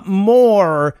gone up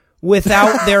more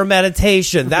without their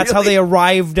meditation. That's how they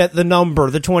arrived at the number,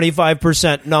 the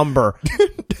 25% number.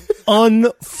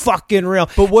 Unfucking real.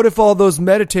 But what if all those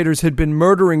meditators had been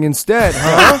murdering instead,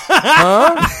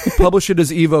 huh? Publish it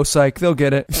as Evo Psych. They'll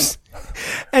get it.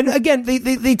 And again,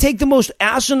 they take the most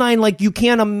asinine, like you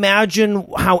can't imagine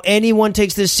how anyone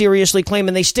takes this seriously claim,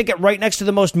 and they stick it right next to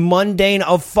the most mundane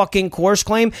of fucking course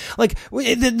claim. Like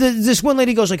this one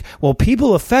lady goes like, well,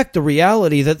 people affect the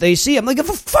reality that they see. I'm like, of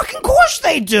fucking course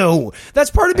they do.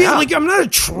 That's part of being like, I'm not a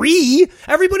tree.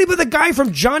 Everybody but the guy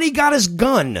from Johnny Got His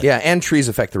Gun. Yeah, and trees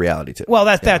affect the reality too. Well,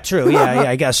 that's true. Yeah,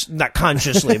 I guess not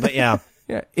consciously, but yeah.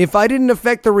 Yeah. If I didn't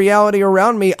affect the reality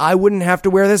around me, I wouldn't have to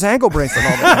wear this ankle bracelet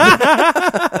all the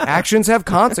time. Actions have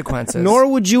consequences. Nor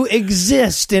would you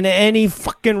exist in any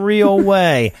fucking real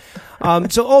way.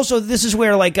 So also, this is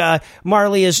where, like,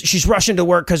 Marley she's rushing to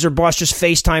work because her boss just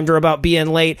FaceTimed her about being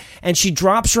late, and she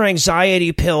drops her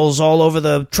anxiety pills all over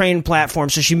the train platform,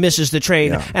 so she misses the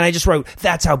train. Yeah. And I just wrote,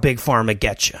 that's how Big Pharma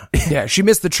gets you. Yeah, she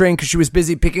missed the train because she was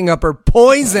busy picking up her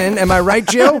poison. Am I right,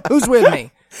 Jill? Who's with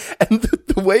me? And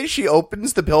the way she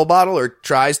opens the pill bottle, or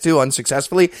tries to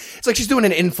unsuccessfully, it's like she's doing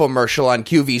an infomercial on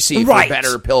QVC for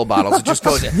better pill bottles. It just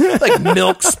goes, like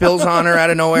milk spills on her out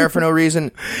of nowhere for no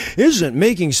reason. Isn't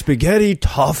making spaghetti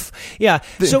tough? Yeah.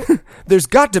 So there's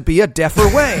got to be a deafer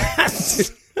way.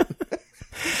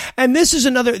 And this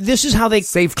is how they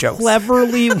safe jokes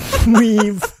cleverly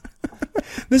weave.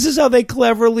 This is how they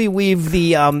cleverly weave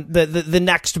the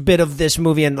next bit of this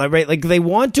movie in, right? Like they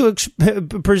want to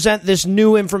present this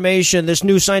new information, this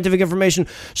new scientific information.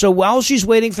 So while she's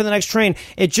waiting for the next train,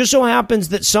 it just so happens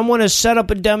that someone has set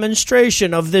up a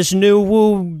demonstration of this new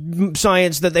woo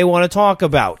science that they want to talk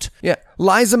about. Yeah.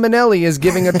 Liza Minnelli is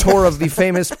giving a tour of the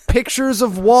famous Pictures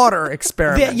of Water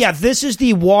experiment. Yeah, this is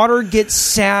the water gets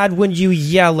sad when you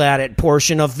yell at it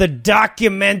portion of the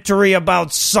documentary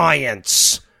about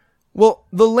science. Well,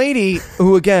 the lady,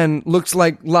 who again looks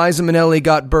like Liza Minnelli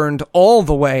got burned all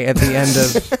the way at the end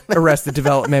of Arrested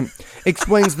Development,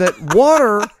 explains that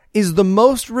water is the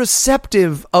most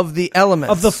receptive of the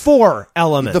elements. Of the four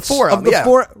elements. The four of the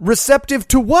four. Receptive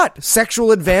to what?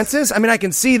 Sexual advances? I mean, I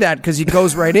can see that because he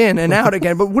goes right in and out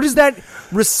again, but what is that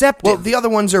receptive? Well, the other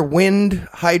ones are wind,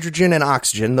 hydrogen, and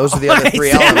oxygen. Those are the other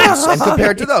three elements. And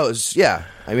compared to those, more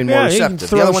receptive.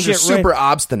 The other ones are super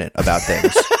obstinate about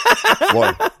things.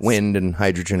 Wind and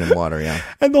hydrogen and water, yeah.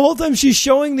 And the whole time she's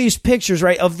showing these pictures,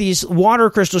 right, of these water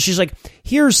crystals, she's like,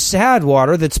 here's sad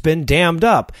water that's been dammed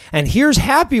up, and here's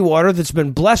happy water that's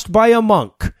been blessed by a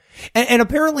monk. And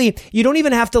apparently, you don't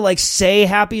even have to, like, say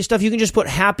happy stuff. You can just put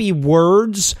happy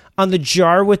words on the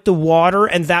jar with the water,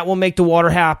 and that will make the water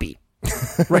happy.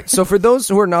 Right. So for those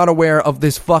who are not aware of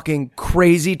this fucking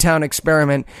crazy town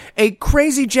experiment, a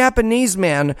crazy Japanese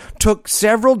man took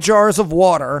several jars of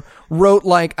water, wrote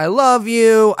like, I love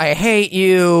you, I hate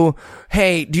you,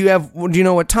 hey, do you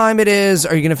know what time it is?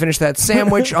 Are you going to finish that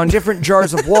sandwich on different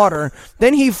jars of water?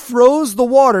 Then he froze the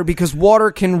water because water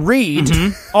can read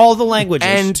all the languages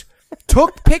and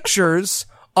took pictures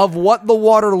of what the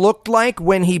water looked like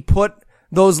when he put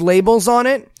those labels on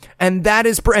it. And that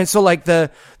is, and so like the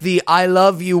I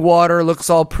love you water looks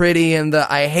all pretty and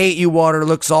the I hate you water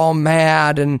looks all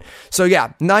mad. And so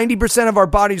yeah, 90% of our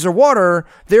bodies are water.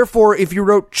 Therefore, if you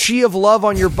wrote chi of love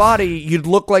on your body, you'd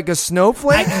look like a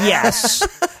snowflake. Yes.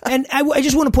 And I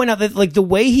just want to point out that like the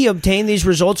way he obtained these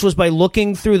results was by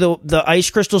looking through the ice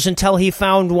crystals until he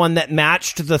found one that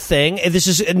matched the thing. This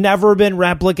has never been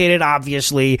replicated,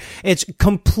 obviously. It's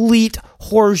complete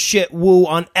horseshit woo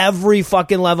on every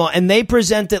fucking level. And they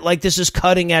present it like this is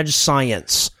cutting edge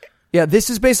science. Yeah, this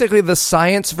is basically the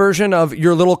science version of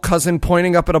your little cousin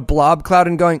pointing up at a blob cloud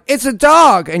and going, it's a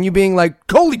dog! And you being like,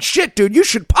 holy shit, dude, you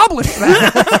should publish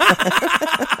that!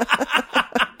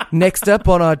 Next up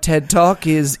on our TED Talk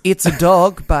is It's a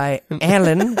Dog by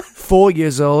Alan, 4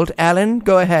 years old. Alan,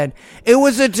 go ahead. It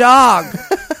was a dog!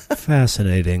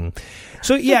 Fascinating.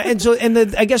 So yeah,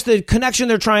 I guess the connection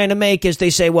they're trying to make is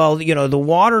they say, well, you know, the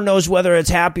water knows whether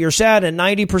it's happy or sad, and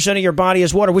 90% of your body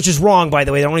is water, which is wrong, by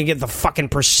the way. They don't even get the fucking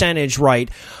percentage right.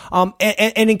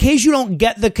 And in case you don't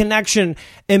get the connection,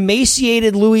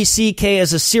 emaciated Louis C.K.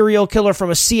 as a serial killer from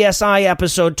a CSI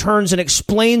episode turns and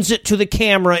explains it to the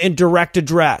camera in direct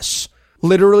address.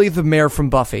 Literally the mayor from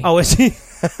Buffy. Oh, is he?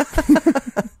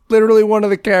 Literally one of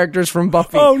the characters from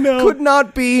Buffy. Oh, no. Could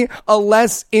not be a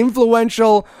less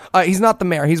influential... he's not the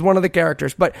mayor. He's one of the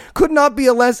characters. But could not be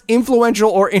a less influential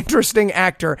or interesting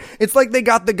actor. It's like they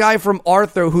got the guy from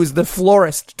Arthur, who's the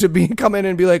florist, to come in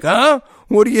and be like, huh?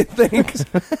 What do you think?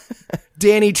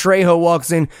 Danny Trejo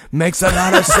walks in. Makes a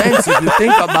lot of sense if you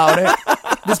think about it.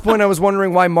 At this point, I was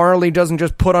wondering why Marley doesn't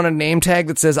just put on a name tag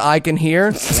that says, I can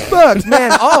hear. Spugs,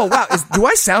 man. Oh, wow. Do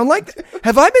I sound like that?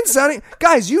 Have I been sounding...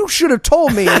 Guys, you should have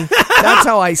told me that's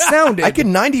how I sounded. I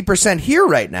can 90% hear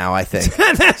right now, I think.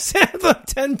 That's about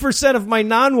 10% of my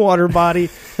non-water body.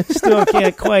 Still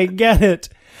can't quite get it.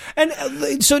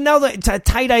 And so now the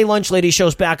tie-dye lunch lady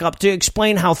shows back up to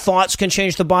explain how thoughts can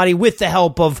change the body with the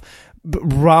help of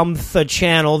Ramtha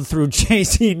channeled through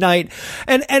JC Knight,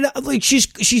 and like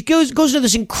she goes into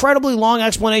this incredibly long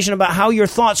explanation about how your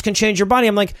thoughts can change your body.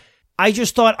 I'm like, I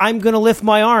just thought I'm gonna lift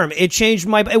my arm. It changed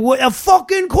my a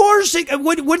fucking course.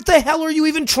 What the hell are you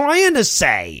even trying to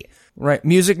say? Right.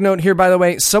 Music note here, by the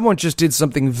way. Someone just did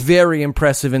something very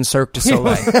impressive in Cirque du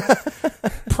Soleil.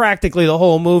 Practically the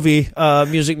whole movie,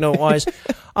 music note wise.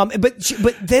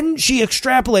 But then she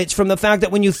extrapolates from the fact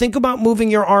that when you think about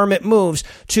moving your arm, it moves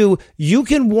to you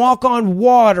can walk on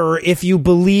water if you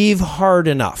believe hard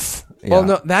enough. Yeah. Well,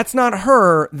 no, that's not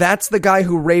her. That's the guy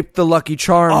who raped the Lucky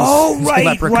Charms. Oh, right,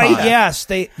 leprechaun. right, yes.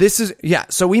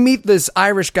 So we meet this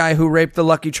Irish guy who raped the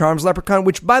Lucky Charms leprechaun,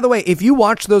 which, by the way, if you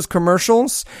watch those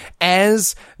commercials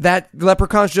as that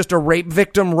leprechaun's just a rape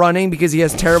victim running because he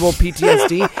has terrible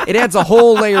PTSD, it adds a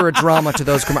whole layer of drama to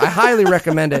those commercials. I highly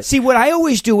recommend it. See, what I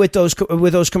always do with those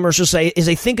commercials is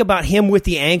I think about him with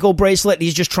the ankle bracelet. And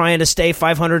he's just trying to stay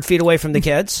 500 feet away from the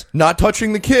kids. Not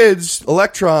touching the kids.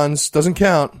 Electrons doesn't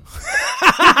count.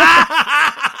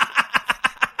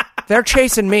 They're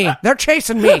chasing me.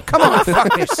 Come on,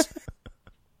 fuck this.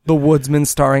 The Woodsman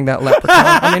starring that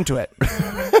leprechaun. I'm into it.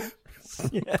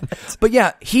 But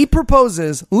yeah, he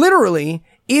proposes, literally,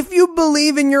 if you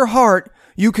believe in your heart,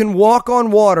 you can walk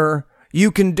on water,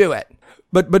 you can do it.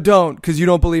 But don't, because you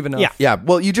don't believe enough. Yeah. Yeah,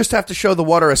 well, you just have to show the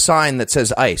water a sign that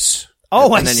says ice.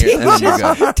 Oh, and I then see. and then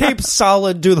you're good. Tape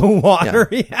solid to the water,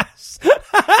 yes.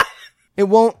 It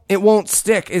won't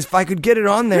stick. If I could get it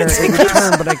on there, it would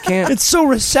turn, but I can't. It's so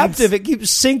receptive, it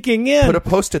keeps sinking in. Put a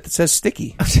post-it that says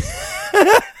sticky.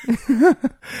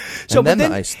 So, then the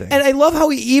ice thing. And I love how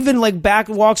he even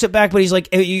walks it back, but he's like,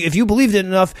 if you believed it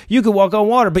enough, you could walk on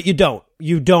water, but you don't.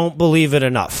 You don't believe it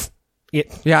enough.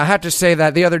 Yeah, I had to say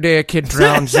that. The other day a kid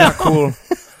drowned. It's not cool.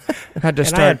 Had to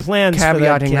start I had plans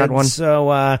caveating for that one.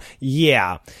 So,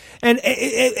 yeah. And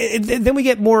then we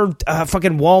get more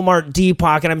fucking Walmart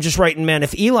Depop, and I'm just writing, man,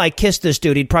 if Eli kissed this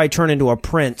dude, he'd probably turn into a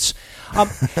prince. But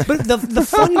the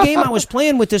fun game I was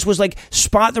playing with this was like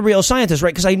spot the real scientist,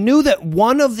 right? Because I knew that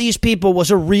one of these people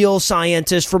was a real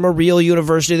scientist from a real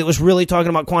university that was really talking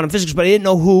about quantum physics, but I didn't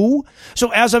know who.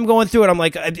 So as I'm going through it, I'm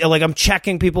like I'm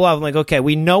checking people out. I'm like, okay,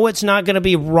 we know it's not going to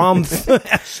be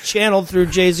Rumph channeled through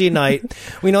JZ Knight.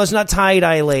 We know it's not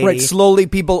tie-dye lady. Right, slowly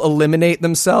people eliminate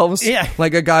themselves. Yeah.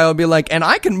 Like a guy will be like, and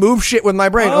I can move shit with my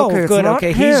brain. Oh, okay, good.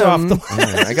 Okay, he's off the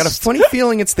Yeah, I got a funny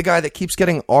feeling it's the guy that keeps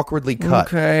getting awkwardly cut.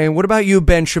 Okay, what about you,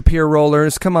 Ben Shapiro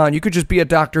rollers? Come on, you could just be a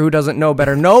doctor who doesn't know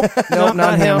better. Nope,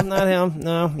 not him. Not him.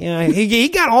 No, yeah, he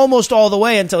got almost all the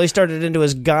way until he started into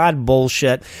his God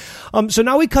bullshit. So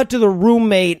now we cut to the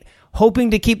roommate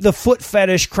hoping to keep the foot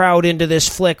fetish crowd into this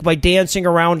flick by dancing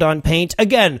around on paint.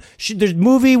 Again, the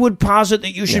movie would posit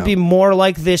that you should be more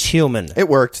like this human. It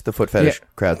worked, the foot fetish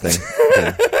crowd thing.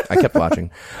 Yeah, I kept watching.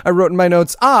 I wrote in my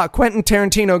notes, Quentin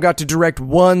Tarantino got to direct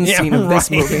one scene of this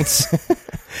movie.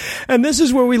 And this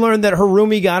is where we learned that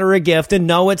Harumi got her a gift, and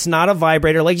no, it's not a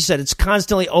vibrator. Like you said, it's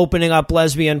constantly opening up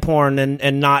lesbian porn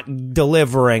and not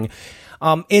delivering.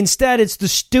 Instead, it's the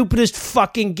stupidest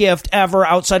fucking gift ever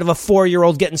outside of a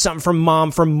 4-year-old getting something from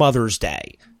mom for Mother's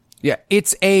Day. Yeah,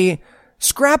 it's a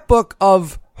scrapbook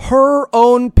of her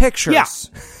own pictures. Yeah,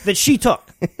 that she took.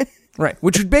 Right,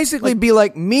 which would basically be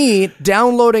like me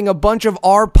downloading a bunch of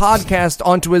our podcast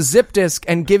onto a zip disk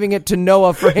and giving it to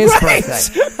Noah for his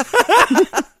birthday.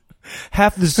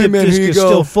 Half the zip disk is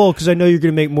still full because I know you're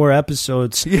going to make more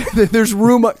episodes. Yeah, there's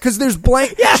room because there's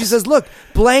blank. Yes! She says, "Look,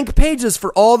 blank pages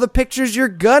for all the pictures you're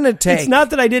gonna take." It's not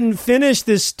that I didn't finish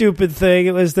this stupid thing.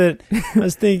 It was that I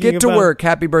was thinking. Get to work.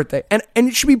 Happy birthday. And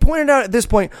it should be pointed out at this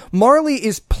point, Marley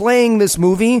is playing this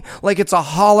movie like it's a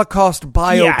Holocaust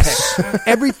biopic.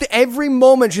 Yes. Every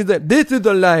moment she's like, "This is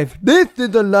the life. This is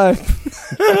the life."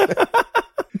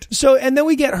 So, and then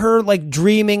we get her like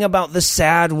dreaming about the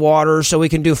sad water so we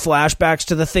can do flashbacks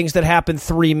to the things that happened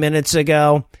 3 minutes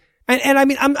ago. And I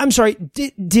mean, I'm sorry,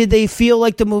 did they feel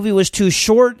like the movie was too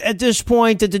short at this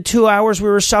point? That the 2 hours we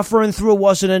were suffering through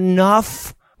wasn't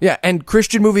enough? Yeah, and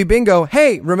Christian movie bingo.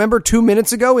 Hey, remember 2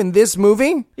 minutes ago in this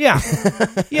movie? Yeah.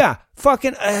 Yeah.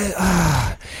 Fucking.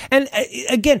 And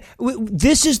again,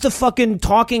 this is the fucking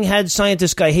talking head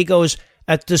scientist guy. He goes,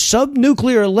 at the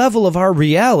subnuclear level of our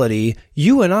reality,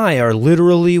 you and I are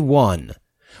literally one.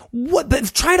 What?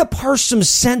 But try to parse some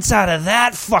sense out of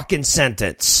that fucking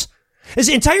sentence. This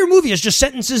entire movie is just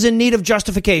sentences in need of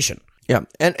justification. Yeah,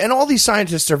 and all these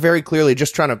scientists are very clearly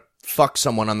just trying to fuck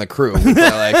someone on the crew. They're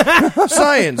like,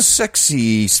 science,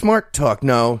 sexy, smart talk.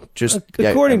 No, just...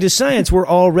 According to science, we're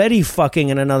already fucking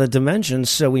in another dimension,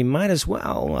 so we might as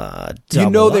well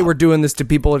they were doing this to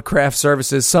people at craft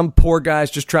services. Some poor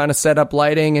guy's just trying to set up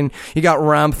lighting, and you got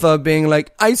Ramtha being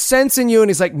like, I sense in you, and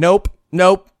he's like, nope,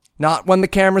 not when the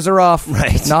cameras are off.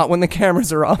 Right. Not when the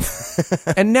cameras are off.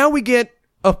 And now we get...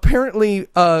 Apparently,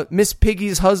 Miss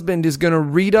Piggy's husband is going to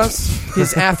read us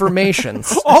his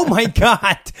affirmations. Oh my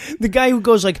God. The guy who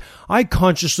goes like, I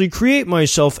consciously create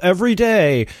myself every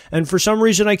day. And for some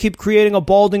reason, I keep creating a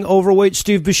balding, overweight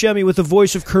Steve Buscemi with the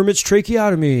voice of Kermit's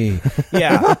tracheotomy.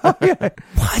 Yeah.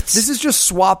 What? This is just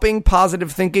swapping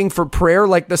positive thinking for prayer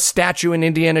like the statue in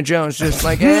Indiana Jones. Just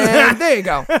like, there you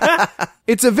go.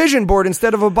 It's a vision board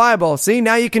instead of a Bible. See,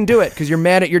 now you can do it because you're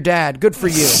mad at your dad. Good for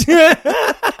you.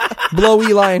 Blow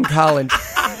Eli in college.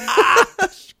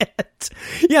 Shit.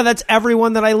 Yeah, that's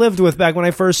everyone that I lived with back when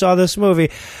I first saw this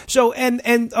movie. So,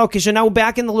 okay, so now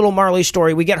back in the little Marley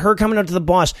story, we get her coming up to the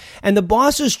boss, and the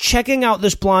boss is checking out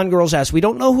this blonde girl's ass. We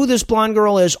don't know who this blonde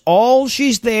girl is. All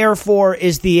she's there for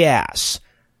is the ass.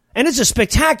 And it's a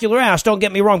spectacular ass, don't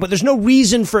get me wrong, but there's no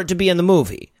reason for it to be in the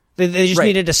movie. They just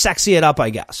needed to sexy it up,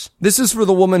 I guess. This is for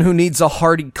the woman who needs a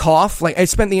hearty cough. Like, I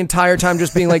spent the entire time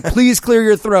just being like, please clear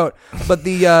your throat. But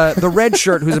the red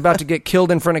shirt who's about to get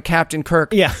killed in front of Captain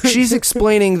Kirk, she's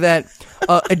explaining that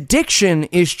addiction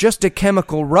is just a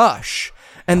chemical rush,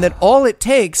 and that all it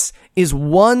takes is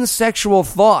one sexual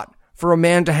thought for a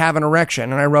man to have an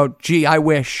erection. And I wrote, gee, I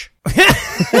wish.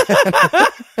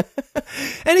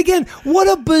 And again, what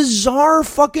a bizarre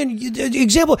fucking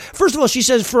example. First of all, she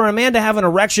says for a man to have an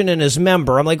erection in his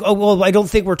member. I'm like, oh, well, I don't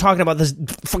think we're talking about this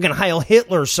fucking Heil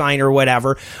Hitler sign or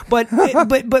whatever. But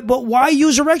why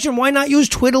use erection? Why not use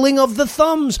twiddling of the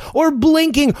thumbs or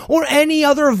blinking or any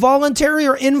other voluntary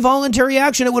or involuntary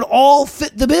action? It would all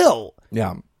fit the bill.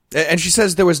 Yeah. And she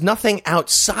says there was nothing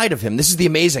outside of him. This is the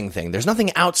amazing thing. There's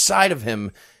nothing outside of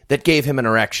him that gave him an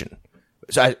erection.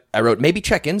 So I wrote, maybe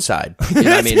check inside. You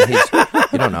know, I mean,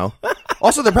 you don't know.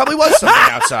 Also, there probably was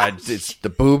something outside. It's the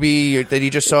boobie that he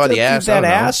just saw, the ass. That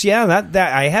ass, yeah.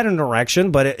 That I had an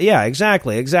erection, but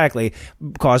exactly.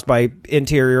 Caused by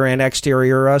interior and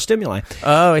exterior stimuli.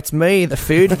 Oh, it's me, the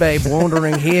food babe,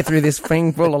 wandering here through this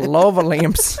thing full of lava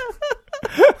lamps.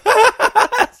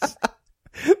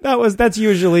 That's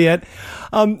usually it.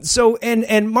 So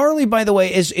Marley, by the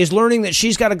way, is learning that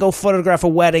she's got to go photograph a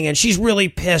wedding, and she's really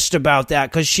pissed about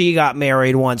that because she got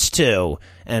married once too,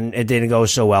 and it didn't go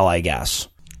so well, I guess.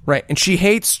 Right, and she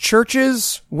hates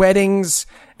churches, weddings,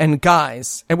 and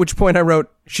guys. At which point I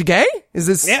wrote, she gay? Is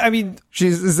this? Yeah, I mean,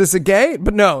 is this a gay?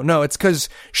 But no, it's because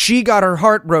she got her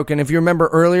heart broken. If you remember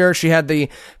earlier, she had the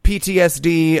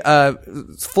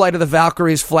PTSD, Flight of the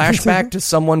Valkyries flashback to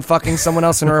someone fucking someone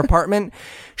else in her apartment.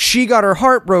 She got her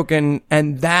heart broken,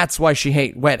 and that's why she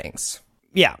hates weddings.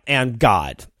 Yeah, and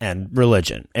God and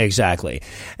religion, exactly.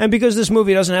 And because this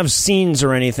movie doesn't have scenes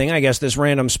or anything, I guess this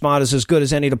random spot is as good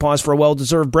as any to pause for a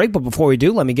well-deserved break. But before we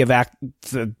do, let me give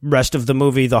the rest of the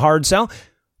movie the hard sell.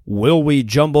 Will we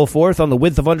jumble forth on the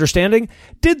width of understanding?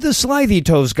 Did the slithy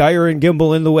toes gyre and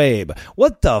gimble in the wabe?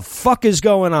 What the fuck is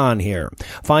going on here?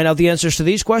 Find out the answers to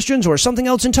these questions or something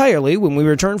else entirely when we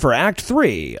return for Act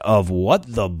 3 of What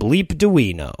the Bleep Do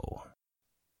We Know?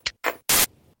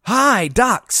 Hi,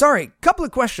 Doc. Sorry, couple of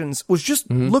questions. Was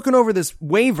just looking over this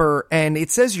waiver, and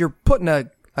it says you're putting a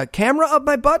camera up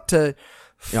my butt to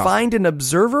find an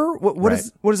observer? What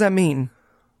does that mean?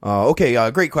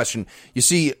 Okay, great question. You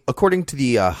see, according to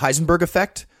the Heisenberg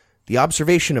effect, the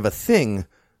observation of a thing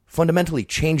fundamentally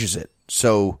changes it.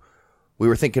 So we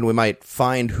were thinking we might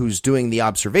find who's doing the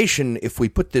observation if we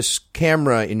put this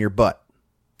camera in your butt.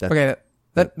 Okay,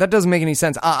 that doesn't make any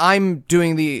sense. I'm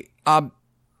doing the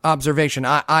observation.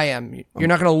 I am. You're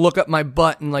not going to look up my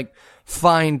butt and like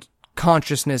find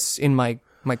consciousness in my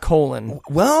colon.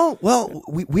 Well,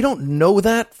 we don't know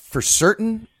that for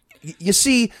certain. You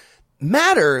see,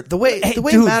 matter, the way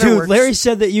matter works. Larry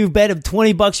said that you bet him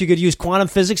 $20 you could use quantum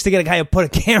physics to get a guy to put a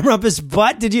camera up his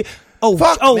butt. Did you? Oh,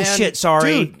 fuck, man. Shit!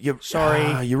 Sorry, dude,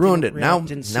 sorry. You ruined it. Now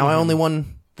I only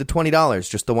won the $20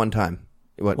 just the one time.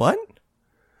 What?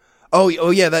 Oh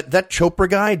yeah, that Chopra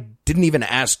guy didn't even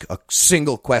ask a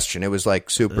single question. It was like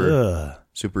super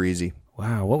easy.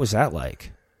 Wow, what was that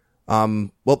like? Well,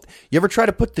 you ever try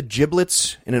to put the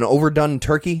giblets in an overdone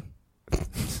turkey?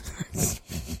 It's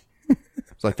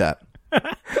like that.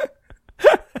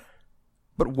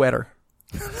 But wetter.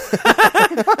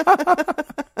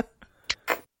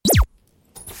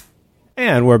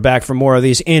 And we're back for more of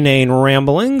these inane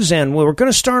ramblings, and we're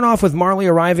going to start off with Marley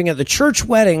arriving at the church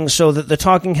wedding so that the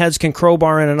talking heads can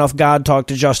crowbar in enough God talk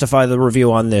to justify the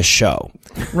review on this show.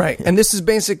 Right, and this is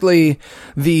basically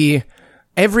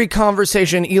every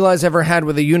conversation Eli's ever had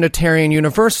with a Unitarian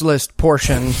Universalist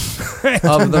portion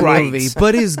of the movie.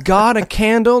 But is God a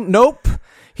candle? Nope.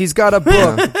 He's got a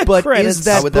book, but is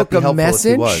that book a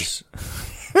message?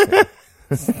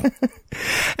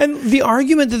 And the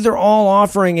argument that they're all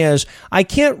offering is, I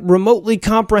can't remotely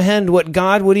comprehend what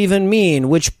God would even mean,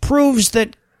 which proves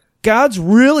that God's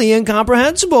really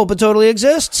incomprehensible, but totally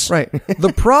exists. Right.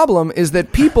 The problem is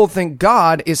that people think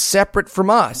God is separate from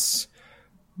us.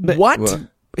 But what?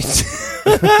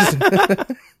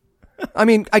 I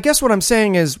mean, I guess what I'm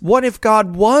saying is, what if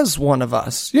God was one of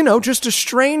us? You know, just a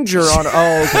stranger on...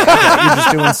 Oh, okay. You're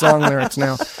just doing song lyrics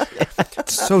now.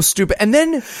 It's so stupid. And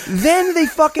then they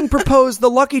fucking propose, the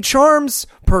Lucky Charms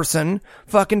person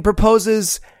fucking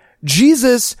proposes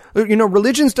Jesus. You know,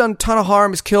 religion's done a ton of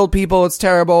harm. It's killed people. It's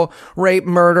terrible. Rape,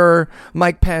 murder,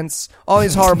 Mike Pence, all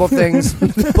these horrible things.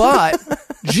 But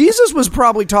Jesus was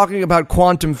probably talking about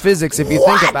quantum physics, if you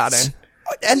think about it.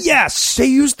 And yes, they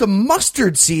used the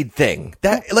mustard seed thing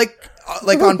that like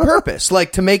on purpose,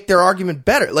 like to make their argument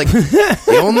better. Like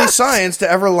the only science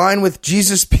to ever align with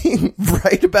Jesus being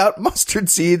right about mustard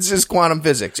seeds is quantum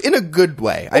physics in a good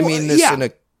way. I mean this in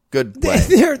a good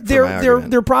way.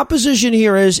 Their proposition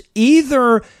here is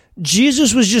either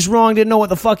Jesus was just wrong, didn't know what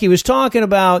the fuck he was talking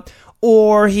about,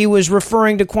 or he was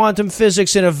referring to quantum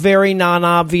physics in a very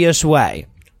non-obvious way.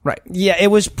 Right. Yeah, it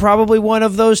was probably one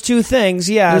of those two things,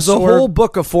 yeah. There's a whole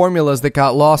book of formulas that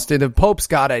got lost, and the Pope's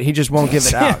got it. He just won't give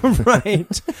it out.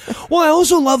 Right. Well, I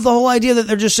also love the whole idea that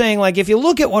they're just saying, like, if you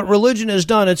look at what religion has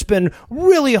done, it's been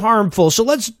really harmful, so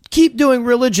let's keep doing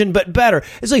religion, but better.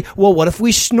 It's like, well, what if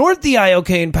we snort the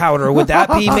iocane powder? Would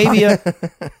that be maybe a...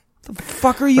 The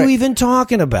fuck are you even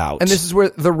talking about? And this is where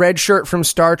the red shirt from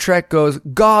Star Trek goes,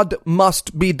 God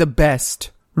must be the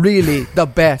best. Really, the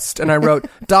best. And I wrote,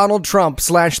 Donald Trump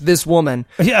 / this woman.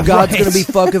 Yeah, God's right. going to be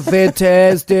fucking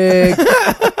fantastic.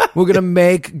 We're going to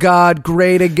make God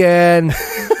great again.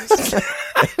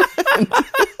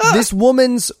 This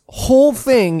woman's whole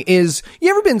thing is, you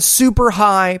ever been super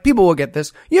high? People will get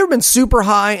this. You ever been super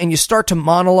high and you start to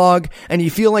monologue and you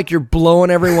feel like you're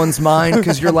blowing everyone's mind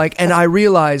because you're like, and I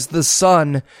realize the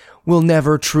sun will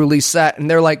never truly set. And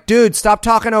they're like, dude, stop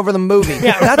talking over the movie.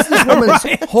 Yeah, that's this woman's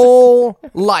whole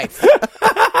life.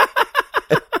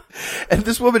 And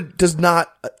this woman does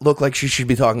not look like she should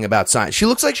be talking about science. She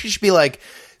looks like she should be like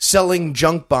selling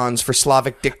junk bonds for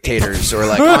Slavic dictators or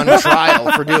like on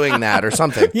trial for doing that or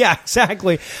something. Yeah,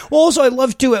 exactly. Well, also, I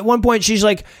love too, at one point, she's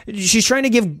trying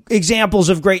to give examples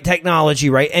of great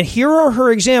technology, right? And here are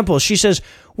her examples. She says,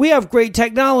 we have great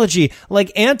technology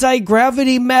like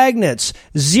anti-gravity magnets,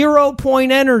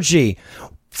 0-point energy.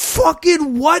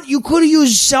 Fucking what? You could have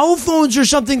used cell phones or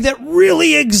something that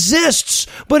really exists,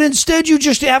 but instead you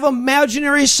just have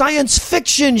imaginary science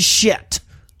fiction shit.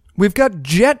 We've got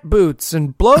jet boots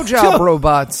and blowjob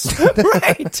robots.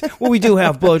 Right. Well, we do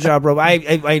have blowjob robots.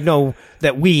 I know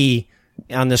that we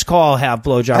on this call have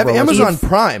blowjob I have robots. Amazon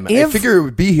Prime. I figure it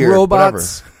would be here.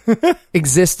 Robots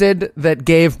existed that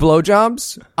gave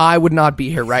blowjobs, I would not be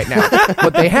here right now.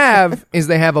 What they have is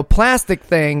they have a plastic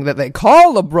thing that they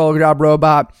call a blowjob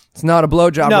robot. It's not a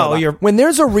blowjob robot. When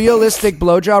there's a realistic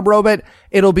blowjob robot,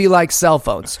 it'll be like cell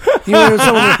phones. You know,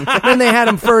 when they had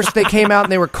them first, they came out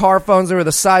and they were car phones. They were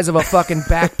the size of a fucking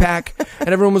backpack. And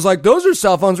everyone was like, those are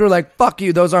cell phones. We were like, fuck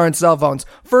you, those aren't cell phones.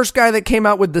 First guy that came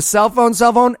out with the cell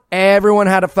phone, everyone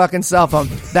had a fucking cell phone.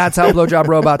 That's how blowjob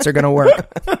robots are going to work.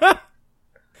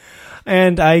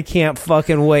 And I can't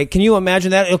fucking wait. Can you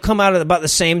imagine that? It'll come out at about the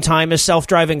same time as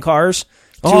self-driving cars.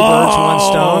 Two birds, one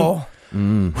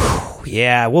stone.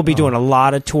 Yeah, we'll be doing a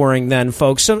lot of touring then,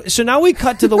 folks. So now we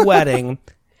cut to the wedding.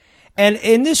 And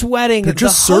in this wedding, they're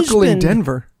just circling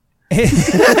Denver. Can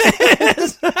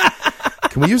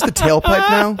we use the tailpipe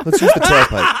now? Let's use the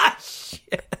tailpipe.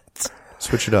 Shit.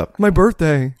 Switch it up. My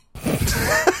birthday.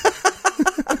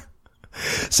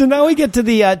 So now we get to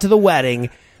the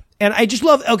wedding. And I just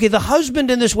love, okay, the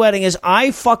husband in this wedding is I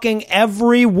fucking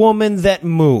every woman that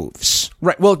moves.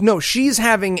 Right. Well, no, she's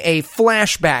having a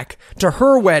flashback to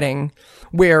her wedding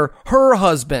where her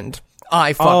husband,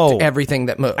 I fucked everything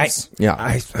that moves. I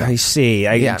see.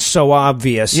 It's so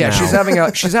obvious. Yeah,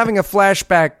 now. she's having a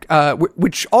flashback,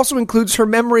 which also includes her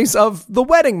memories of the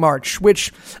wedding march.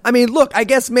 Which, I mean, look, I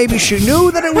guess maybe she knew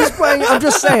that it was playing. I'm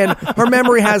just saying, her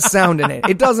memory has sound in it.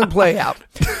 It doesn't play out.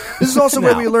 This is also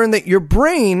where we learn that your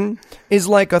brain is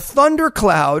like a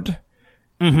thundercloud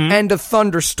and a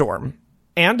thunderstorm.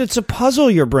 And it's a puzzle,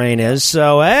 your brain is,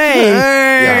 so hey.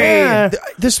 Yeah.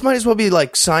 This might as well be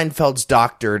like Seinfeld's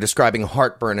doctor describing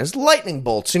heartburn as lightning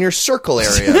bolts in your circle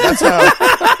area. That's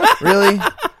how, really?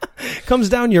 Comes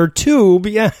down your tube.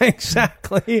 Yeah,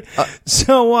 exactly.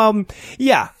 So,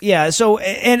 So,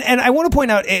 and I want to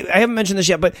point out, I haven't mentioned this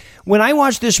yet, but when I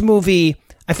watched this movie,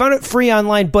 I found it free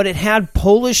online, but it had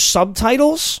Polish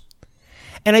subtitles.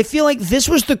 And I feel like this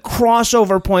was the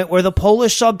crossover point where the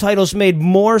Polish subtitles made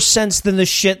more sense than the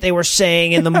shit they were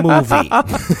saying in the movie.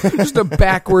 Just a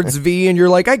backwards V, and you're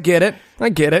like, I get it.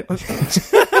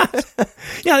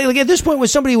 Yeah, like at this point when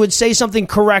somebody would say something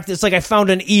correct, it's like I found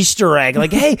an Easter egg.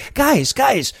 Like, hey, guys,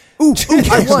 ooh,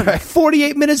 I won.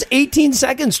 48 minutes, 18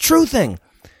 seconds, true thing.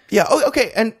 Yeah,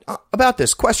 okay, and about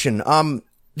this question,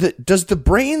 does the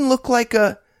brain look like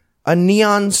a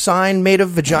neon sign made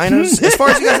of vaginas? As far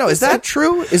as you guys know, is that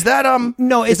true? Is that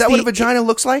no? Is that what a vagina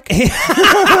looks like? You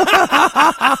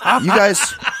guys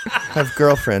have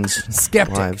girlfriends,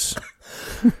 skeptic wives.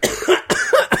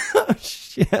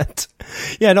 Shit.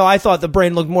 Yeah, no, I thought the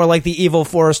brain looked more like the evil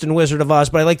Forest and Wizard of Oz,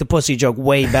 but I like the pussy joke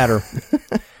way better.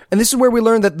 And this is where we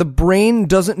learn that the brain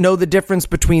doesn't know the difference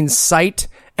between sight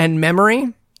and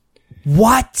memory.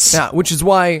 What? Yeah, which is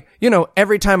why,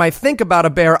 every time I think about a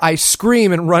bear, I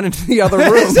scream and run into the other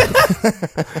room.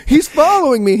 He's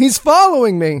following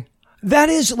me. That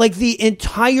is like the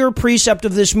entire precept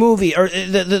of this movie, or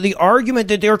the argument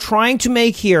that they're trying to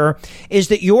make here is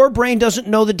that your brain doesn't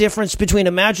know the difference between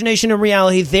imagination and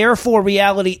reality, therefore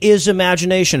reality is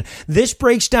imagination. This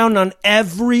breaks down on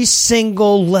every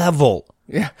single level.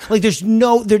 Yeah. Like there's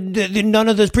none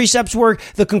of the precepts work.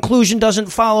 The conclusion doesn't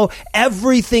follow.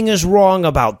 Everything is wrong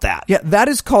about that. Yeah, that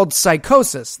is called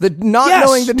psychosis. The not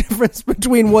knowing the difference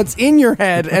between what's in your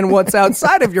head and what's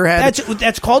outside of your head.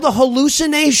 That's called a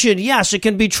hallucination. Yes, it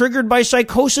can be triggered by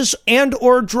psychosis and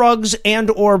or drugs and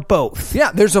or both.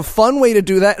 Yeah, there's a fun way to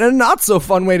do that and a not so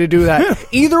fun way to do that.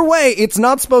 Either way, it's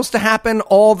not supposed to happen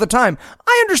all the time.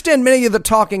 I understand many of the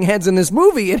talking heads in this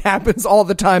movie, it happens all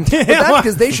the time. But that's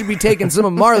because they should be taking some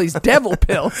of Marley's devil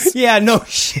pills. Yeah, no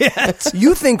shit.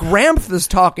 You think Ramph is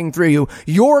talking through you.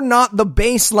 You're not the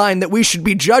baseline that we should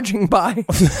be judging by.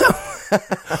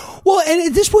 Well, and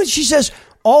at this point she says,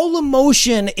 all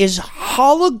emotion is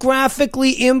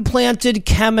holographically implanted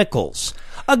chemicals.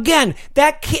 Again,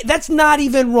 that's not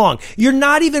even wrong. You're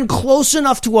not even close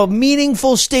enough to a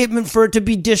meaningful statement for it to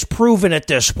be disproven at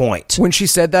this point. When she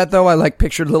said that, though, I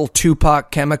pictured little Tupac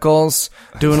Chemicals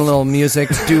doing a little music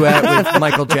duet with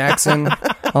Michael Jackson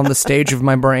on the stage of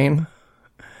my brain.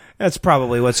 That's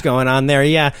probably what's going on there,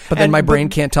 yeah. But then my brain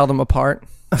can't tell them apart.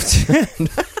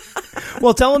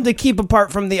 Well, tell them to keep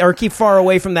keep far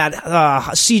away from that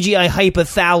CGI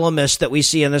hypothalamus that we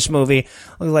see in this movie.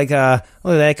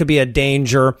 That could be a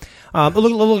danger.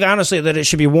 Look, honestly, that it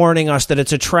should be warning us that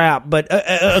it's a trap. But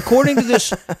according to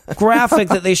this graphic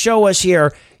that they show us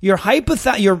here, your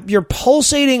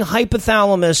pulsating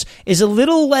hypothalamus is a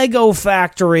little Lego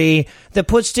factory that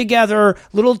puts together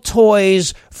little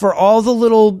toys for all the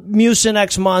little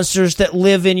Mucinex monsters that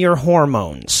live in your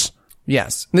hormones.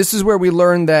 Yes. This is where we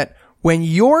learn that when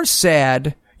you're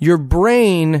sad, your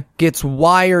brain gets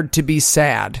wired to be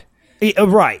sad.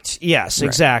 Right. Yes,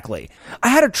 exactly. I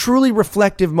had a truly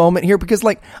reflective moment here because,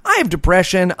 I have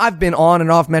depression. I've been on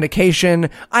and off medication.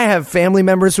 I have family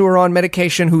members who are on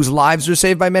medication whose lives are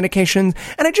saved by medication.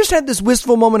 And I just had this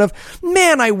wistful moment of,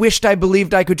 man, I wished I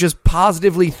believed I could just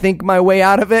positively think my way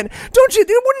out of it. Don't you?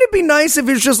 Wouldn't it be nice if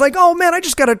it's just like, oh, man, I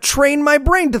just got to train my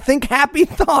brain to think happy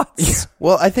thoughts? Yeah.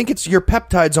 Well, I think it's your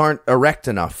peptides aren't erect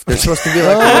enough. They're supposed to be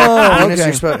like,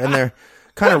 and they're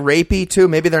kind of rapey, too.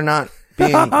 Maybe they're not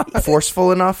being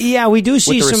forceful enough. Yeah, we do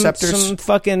see some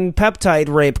fucking peptide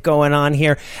rape going on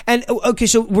here. And okay,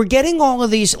 so we're getting all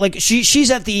of these, she's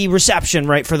at the reception,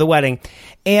 right, for the wedding.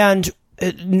 And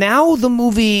now the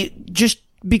movie, just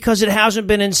because it hasn't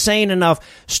been insane enough,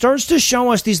 starts to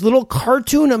show us these little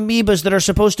cartoon amoebas that are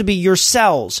supposed to be your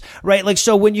cells, right?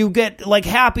 So when you get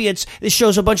happy, it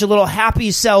shows a bunch of little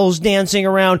happy cells dancing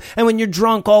around, and when you're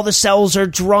drunk, all the cells are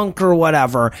drunk or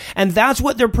whatever. And that's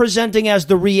what they're presenting as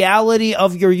the reality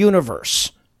of your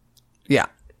universe. Yeah.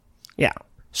 Yeah.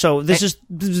 So this is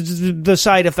the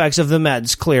side effects of the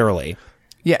meds, clearly.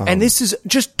 Yeah, and this is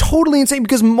just totally insane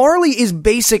because Marley is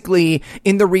basically,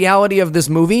 in the reality of this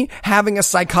movie, having a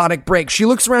psychotic break. She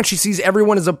looks around, she sees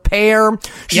everyone as a pair.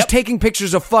 She's taking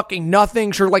pictures of fucking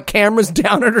nothing. Her camera's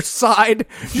down at her side.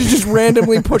 She's just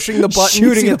randomly pushing the button,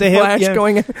 shooting at the flash hip,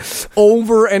 going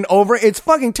over and over. It's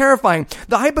fucking terrifying.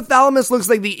 The hypothalamus looks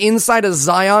like the inside of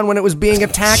Zion when it was being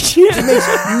attacked. It makes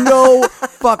no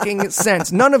fucking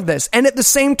sense. None of this. And at the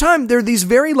same time, there are these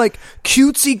very like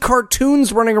cutesy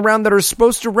cartoons running around that are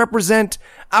supposed to represent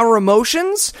our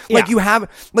emotions. Like you have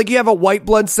a white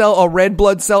blood cell, a red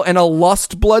blood cell, and a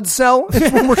lust blood cell.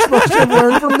 It's what we're supposed to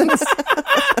learn from this.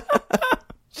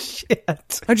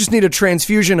 Shit. I just need a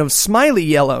transfusion of smiley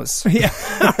yellows. Yeah.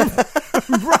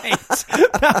 Right.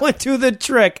 That would do the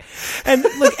trick. And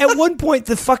look, at one point,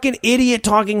 the fucking idiot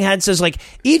talking head says, like,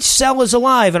 each cell is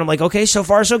alive. And I'm like, okay, so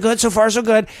far so good, so far so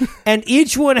good. And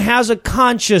each one has a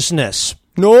consciousness.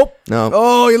 Nope. No.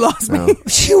 Oh, you lost me.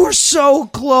 You were so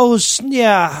close.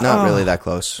 Yeah. Not really that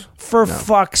close. For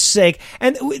fuck's sake.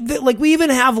 And like we even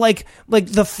have like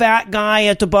the fat guy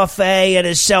at the buffet and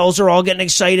his cells are all getting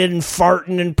excited and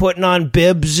farting and putting on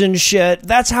bibs and shit.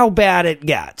 That's how bad it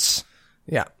gets.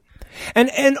 Yeah.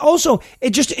 And also,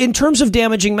 it just, in terms of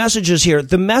damaging messages here,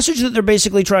 the message that they're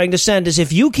basically trying to send is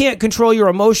if you can't control your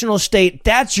emotional state,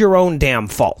 that's your own damn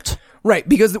fault. Right,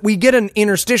 because we get an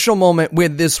interstitial moment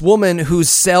with this woman whose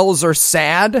cells are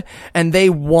sad and they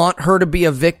want her to be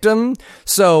a victim.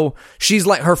 So she's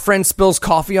like, her friend spills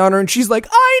coffee on her and she's like,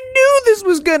 I knew this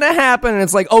was gonna happen. And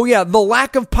it's like, oh yeah, the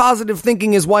lack of positive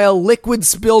thinking is why a liquid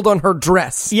spilled on her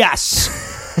dress. Yes.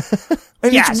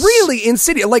 And yes. It's really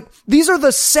insidious. Like, these are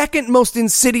the second most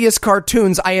insidious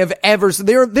cartoons I have ever seen.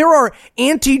 There are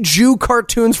anti-Jew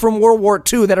cartoons from World War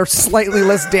II that are slightly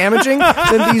less damaging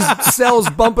than these cells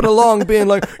bumping along being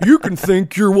like, you can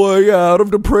think your way out of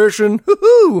depression.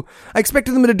 Hoo-hoo. I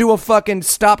expected them to do a fucking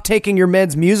stop taking your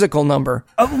meds musical number.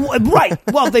 Right.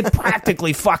 Well, they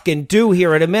practically fucking do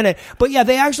here in a minute. But yeah,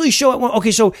 they actually show it. Okay,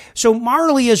 so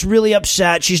Marley is really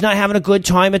upset. She's not having a good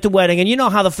time at the wedding. And you know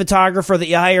how the photographer that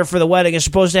you hire for the wedding is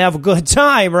supposed to have a good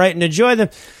time, right? And enjoy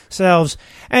themselves.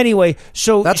 Anyway,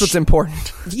 so... That's what's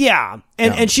important. Yeah.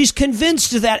 And she's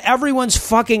convinced that everyone's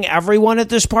fucking everyone at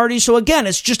this party. So again,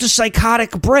 it's just a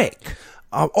psychotic break.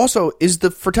 Also, is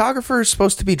the photographer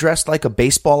supposed to be dressed like a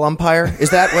baseball umpire?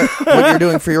 Is that what you're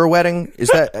doing for your wedding? Is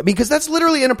that because that's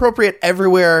literally inappropriate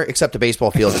everywhere except a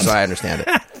baseball field, as I understand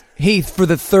it. Heath, for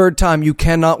the third time, you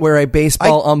cannot wear a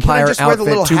baseball umpire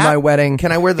outfit to my wedding.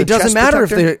 Can I wear the It doesn't chest matter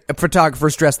protector? if the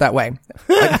photographer's dressed that way.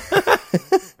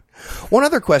 One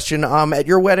other question. At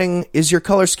your wedding, is your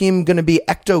color scheme going to be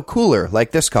ecto-cooler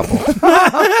like this couple?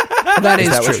 That is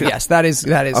that what true. you- Yes, that is.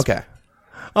 Okay.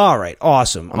 All right.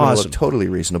 Awesome. I'm gonna Awesome. look totally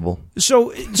reasonable.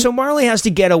 So Marley has to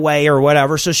get away or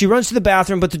whatever. So she runs to the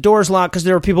bathroom, but the door's locked because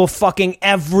there are people fucking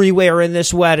everywhere in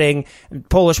this wedding.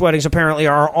 Polish weddings apparently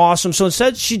are awesome. So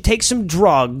instead, she takes some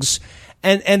drugs,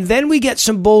 and then we get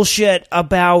some bullshit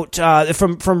about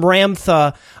from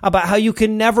Ramtha about how you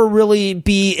can never really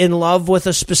be in love with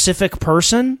a specific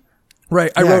person.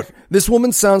 Right. I wrote, this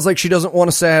woman sounds like she doesn't want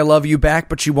to say I love you back,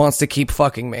 but she wants to keep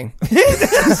fucking me.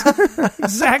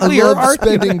 Exactly. I love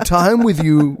spending time with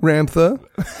you, Ramtha.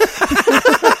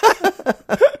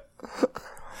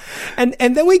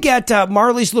 And then we get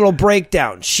Marley's little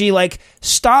breakdown. She like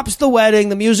stops the wedding,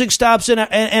 the music stops and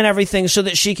everything so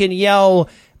that she can yell.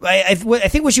 I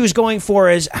think what she was going for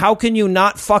is, how can you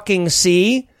not fucking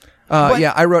see?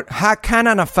 Yeah, I wrote, ha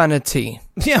cananafanity.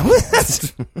 Yeah.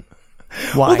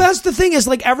 Why? Well, that's the thing is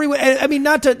like everyone. I mean,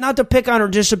 not to pick on her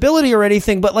disability or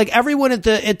anything, but like everyone at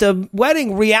the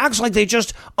wedding reacts like they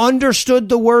just understood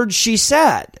the words she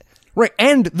said. Right,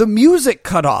 and the music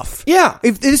cut off. Yeah.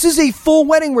 If this is a full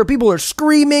wedding where people are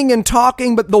screaming and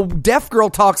talking, but the deaf girl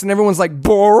talks and everyone's like,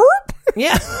 burp.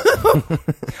 Yeah.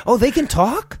 Oh, they can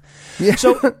talk? Yeah.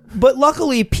 So, but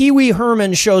luckily, Pee Wee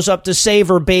Herman shows up to save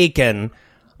her bacon.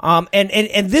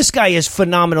 And this guy is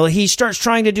phenomenal. He starts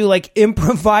trying to do like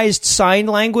improvised sign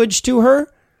language to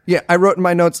her. Yeah, I wrote in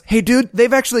my notes, hey dude,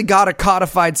 they've actually got a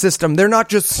codified system. They're not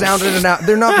just sounding it out.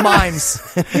 They're not mimes.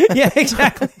 Yeah,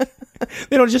 exactly.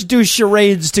 They don't just do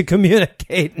charades to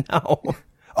communicate. No.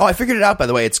 Oh, I figured it out, by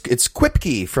the way. It's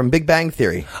Quipke from Big Bang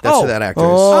Theory. That's who that actor is.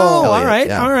 Oh, all Elliot, right.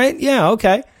 yeah. All right. Yeah,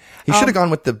 okay. He should have gone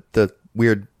with the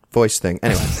weird voice thing.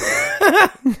 Anyway.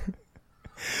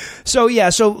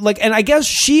 So like, and I guess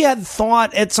she had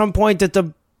thought at some point that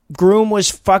the groom was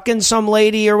fucking some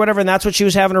lady or whatever, and that's what she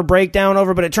was having her breakdown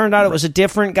over, but it turned out it was a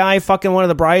different guy fucking one of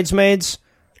the bridesmaids.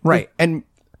 Right, and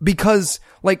because,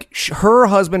 like, her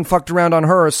husband fucked around on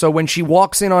her, so when she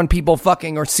walks in on people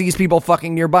fucking or sees people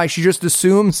fucking nearby, she just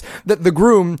assumes that the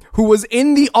groom, who was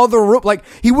in the other room, like,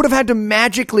 he would have had to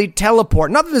magically teleport.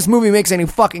 Not that this movie makes any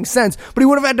fucking sense, but he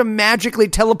would have had to magically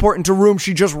teleport into a room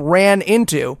she just ran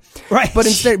into. Right.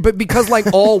 But because,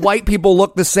 like, all white people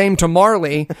look the same to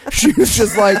Marley, she was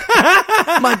just like,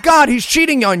 my God, he's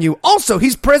cheating on you. Also,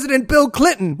 he's President Bill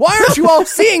Clinton. Why aren't you all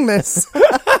seeing this?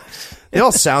 They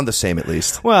all sound the same, at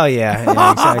least. Well, yeah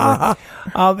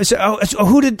exactly. So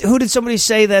who did somebody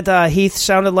say that Heath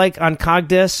sounded like on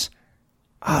Cogdis?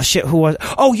 Oh shit, who was?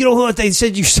 Oh, you know what? They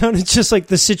said you sounded just like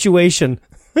The Situation.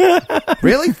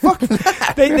 Really? Fuck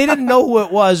that. They didn't know who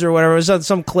it was or whatever. It was on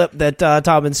some clip that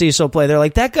Tom and Cecil play. They're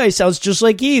like, that guy sounds just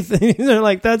like Heath. They're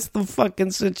like, that's The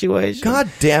fucking Situation. God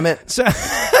damn it. So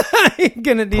you're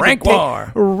gonna need Prank to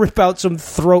bar. rip out some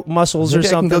throat muscles Maybe or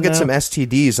something. I can go get now. some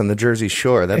STDs on the Jersey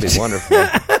Shore. That'd be wonderful.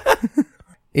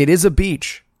 It is a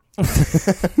beach.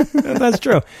 That's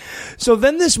true. So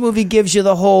then this movie gives you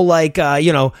the whole like,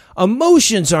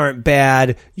 emotions aren't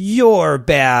bad, you're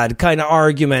bad kind of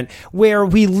argument where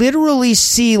we literally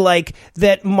see like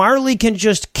that Marley can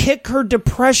just kick her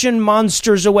depression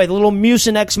monsters away, the little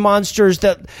Mucinex monsters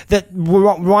that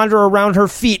wander around her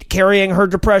feet carrying her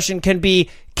depression can be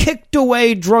kicked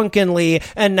away drunkenly,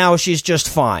 and now she's just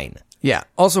fine. Yeah.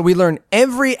 Also, we learn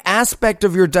every aspect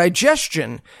of your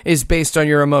digestion is based on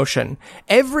your emotion.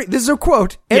 This is a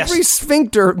quote. Yes. Every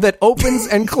sphincter that opens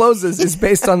and closes is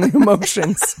based on the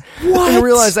emotions. What? I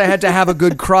realized I had to have a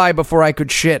good cry before I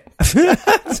could shit.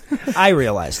 I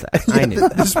realized that. I knew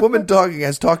that. This woman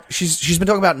she's been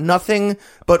talking about nothing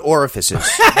but orifices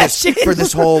for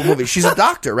this whole movie. She's a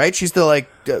doctor, right? She's the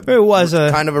It was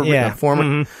a kind of a former.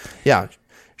 Mm-hmm. Yeah.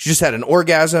 She just had an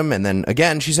orgasm, and then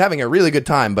again, she's having a really good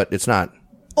time, but it's not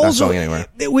going anywhere.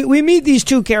 We meet these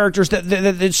two characters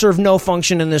that serve no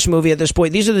function in this movie at this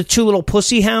point. These are the two little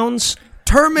pussy hounds.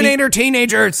 Terminator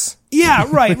teenagers. Yeah,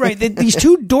 right. These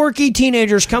two dorky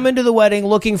teenagers come into the wedding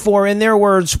looking for, in their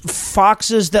words,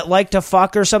 foxes that like to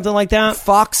fuck or something like that.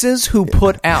 Foxes who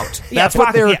put out. That's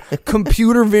what their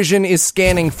computer vision is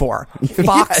scanning for.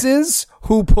 Foxes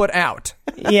who put out.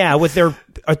 Yeah, with their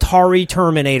Atari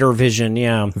Terminator vision,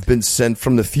 yeah. I've been sent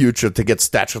from the future to get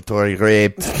statutory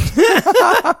raped.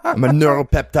 I'm a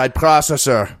neuropeptide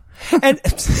processor.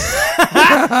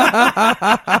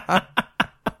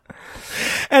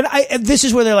 And this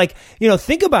is where they're like,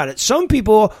 think about it. Some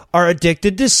people are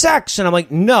addicted to sex. And I'm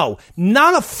like, no,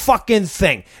 not a fucking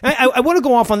thing. I want to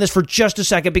go off on this for just a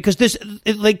second because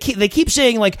they keep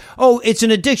saying like, oh, it's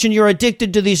an addiction. You're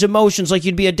addicted to these emotions like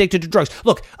you'd be addicted to drugs.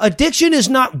 Look, addiction is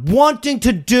not wanting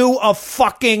to do a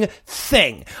fucking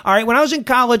thing. All right. When I was in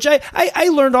college, I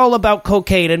learned all about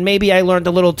cocaine, and maybe I learned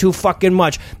a little too fucking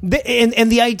much.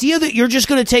 And the idea that you're just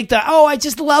going to take I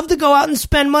just love to go out and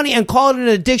spend money and call it an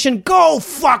addiction. Go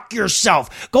fuck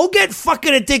yourself. Go get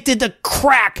fucking addicted to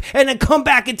crack and then come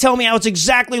back and tell me how it's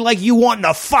exactly like you wanting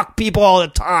to fuck people all the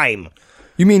time.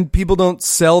 You mean people don't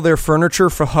sell their furniture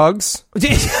for hugs?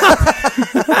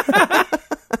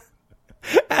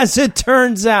 As it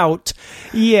turns out,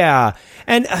 yeah.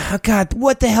 And, God,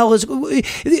 what the hell is...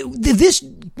 This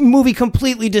movie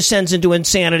completely descends into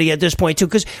insanity at this point, too,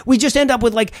 because we just end up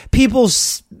with, like,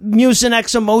 people's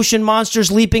Mucinex emotion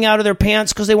monsters leaping out of their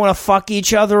pants because they want to fuck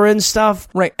each other and stuff.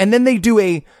 Right. And then they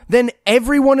do then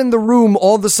everyone in the room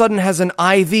all of a sudden has an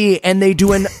IV, and they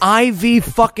do an IV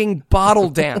fucking bottle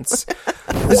dance.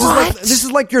 This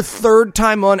is like your third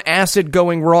time on acid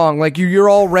going wrong. Like you're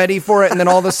all ready for it, and then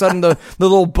all of a sudden the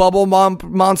little bubble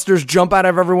monsters jump out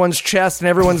of everyone's chest, and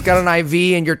everyone's got an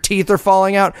IV, and your teeth are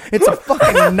falling out. It's a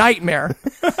fucking nightmare.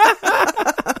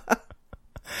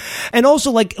 And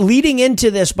also, like, leading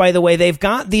into this, by the way, they've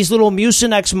got these little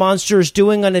Mucinex monsters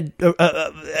doing an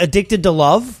Addicted to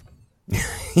Love. Yeah.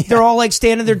 They're all like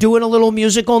standing there doing a little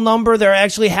musical number. They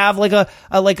actually have like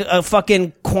a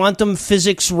fucking quantum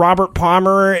physics Robert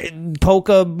Palmer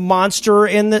polka monster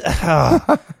in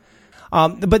the.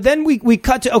 But then we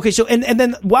cut to okay. So and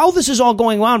then while this is all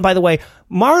going on, by the way,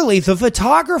 Marley, the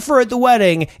photographer at the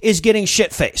wedding, is getting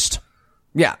shit faced.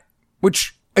 Yeah,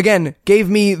 which again gave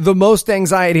me the most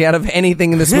anxiety out of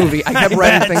anything in this movie. I kept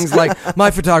writing things like,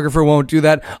 "My photographer won't do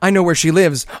that. I know where she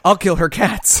lives. I'll kill her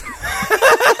cats."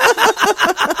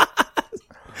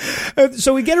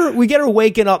 So we get her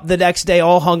waking up the next day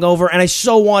all hungover, and I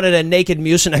so wanted a naked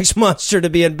Mucinex monster to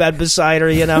be in bed beside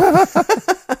her, you know.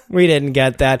 We didn't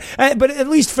get that. But at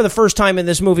least for the first time in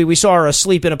this movie, we saw her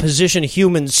asleep in a position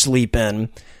humans sleep in.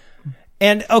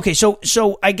 And okay,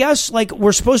 so I guess like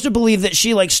we're supposed to believe that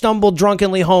she like stumbled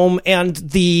drunkenly home, and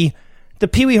the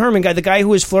Pee Wee Herman guy, the guy who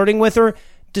was flirting with her,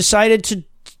 decided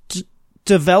to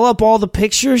develop all the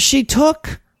pictures she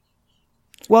took.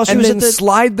 Well, she and was then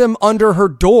slide them under her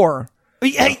door.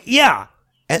 Yeah.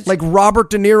 Like Robert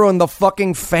De Niro in The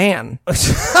Fucking Fan.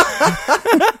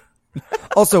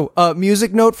 Also,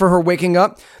 music note for her waking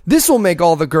up. This will make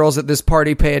all the girls at this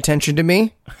party pay attention to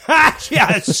me.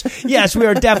 Yes, we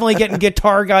are definitely getting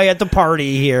Guitar Guy at the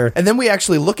party here. And then we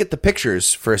actually look at the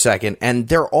pictures for a second, and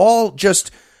they're all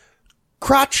just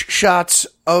crotch shots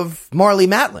of Marlee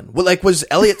Matlin. Well, like, was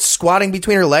Elliot squatting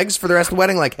between her legs for the rest of the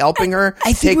wedding, like helping her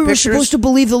I think take we were pictures? supposed to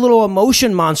believe the little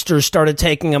emotion monsters started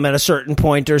taking them at a certain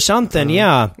point or something.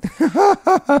 Yeah.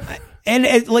 And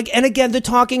again, the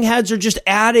talking heads are just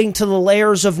adding to the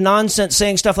layers of nonsense,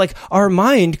 saying stuff like, our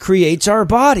mind creates our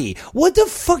body. What the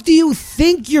fuck do you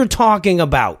think you're talking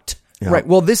about? Yeah. Right.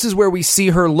 Well, this is where we see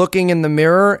her looking in the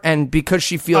mirror, and because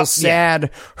she feels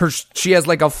sad, she has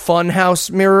like a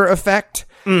funhouse mirror effect.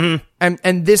 Mm-hmm.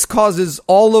 And this causes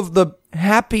all of the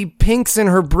happy pinks in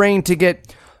her brain to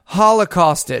get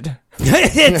holocausted.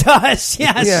 It does,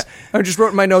 yes. Yeah. I just wrote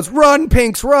in my notes, run,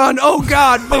 pinks, run. Oh,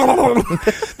 God.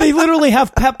 They literally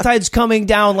have peptides coming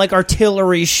down like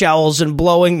artillery shells and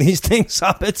blowing these things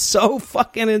up. It's so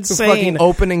fucking insane. The fucking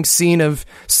opening scene of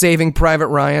Saving Private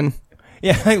Ryan.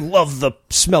 Yeah, I love the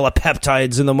smell of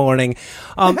peptides in the morning.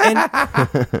 And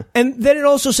then it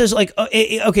also says, like,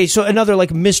 okay, so another,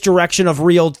 like, misdirection of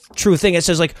real true thing. It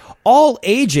says, like, all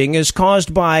aging is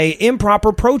caused by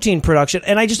improper protein production.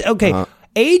 And I just,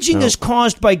 aging is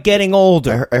caused by getting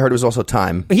older. I heard it was also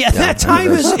time. Yeah, that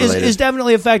time is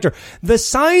definitely a factor. The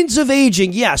signs of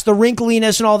aging, yes, the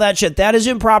wrinkliness and all that shit, that is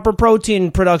improper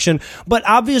protein production. But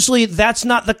obviously, that's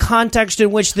not the context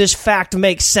in which this fact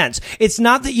makes sense. It's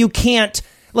not that you can't,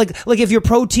 like if your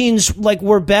proteins, like,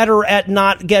 were better at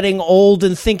not getting old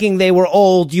and thinking they were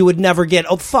old, you would never get,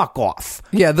 fuck off.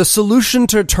 Yeah, the solution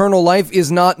to eternal life is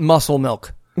not muscle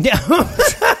milk. Yeah.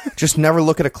 Just never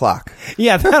look at a clock.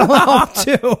 Yeah, that'll help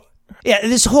too. Yeah,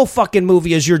 this whole fucking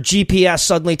movie is your GPS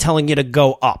suddenly telling you to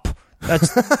go up.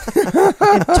 That's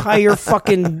the entire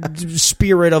fucking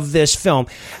spirit of this film.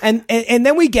 And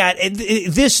then we get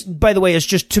this, by the way, is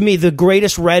just, to me, the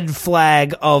greatest red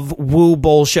flag of woo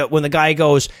bullshit when the guy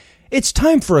goes, it's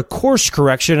time for a course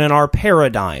correction in our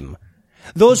paradigm.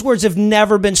 Those words have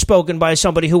never been spoken by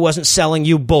somebody who wasn't selling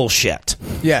you bullshit.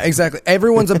 Yeah, exactly.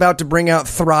 Everyone's about to bring out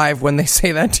Thrive when they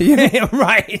say that to you.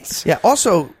 Right. Yeah,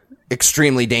 also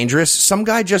extremely dangerous. Some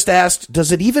guy just asked,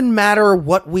 does it even matter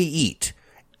what we eat?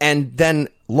 And then,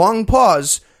 long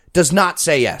pause, does not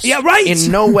say yes. Yeah, right.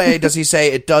 In no way does he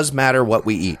say it does matter what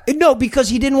we eat. No, because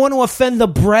he didn't want to offend the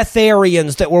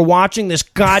breatharians that were watching this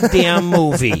goddamn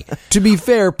movie. To be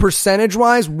fair,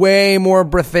 percentage-wise, way more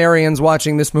breatharians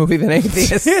watching this movie than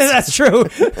atheists. Yeah, that's true.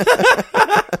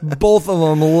 Both of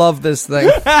them love this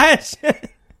thing.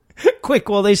 Quick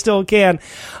while they still can.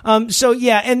 So,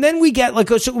 yeah, and then we get, like,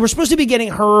 so we're supposed to be getting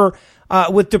her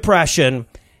with depression.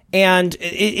 And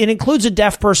it includes a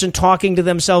deaf person talking to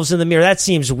themselves in the mirror. That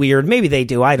seems weird. Maybe they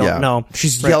do. I don't know.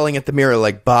 She's yelling at the mirror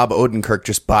like Bob Odenkirk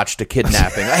just botched a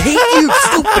kidnapping. I hate you,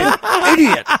 stupid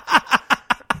idiot.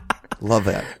 Love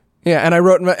that. Yeah, and I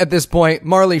wrote at this point,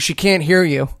 Marley, she can't hear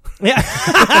you. Yeah.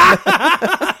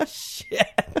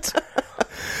 Shit.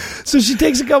 So she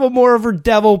takes a couple more of her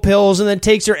devil pills and then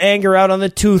takes her anger out on the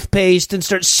toothpaste and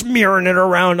starts smearing it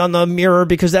around on the mirror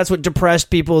because that's what depressed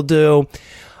people do.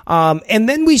 And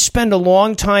then we spend a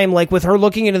long time, like, with her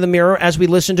looking into the mirror as we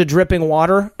listen to dripping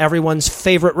water, everyone's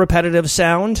favorite repetitive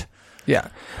sound. Yeah.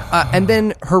 And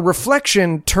then her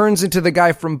reflection turns into the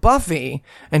guy from Buffy,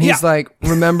 and he's like,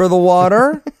 remember the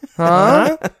water?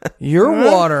 Huh? Your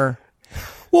water.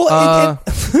 Well,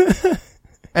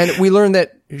 and we learn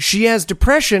that she has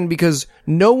depression because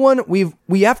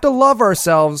we have to love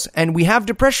ourselves, and we have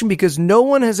depression because no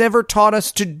one has ever taught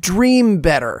us to dream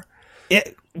better.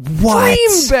 What?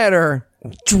 Dream better.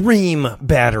 Dream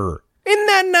better. Isn't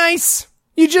that nice?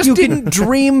 You didn't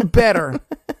dream better.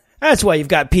 That's why you've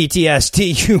got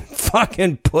PTSD, you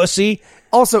fucking pussy.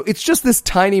 Also, it's just this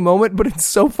tiny moment, but it's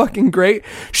so fucking great.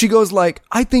 She goes like,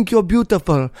 I think you're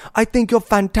beautiful. I think you're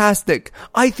fantastic.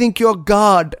 I think you're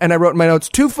God. And I wrote in my notes,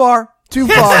 too far.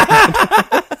 Well,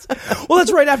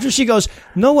 that's right after she goes,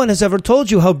 no one has ever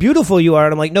told you how beautiful you are.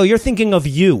 And I'm like, no, you're thinking of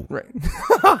you. Right.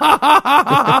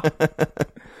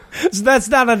 So that's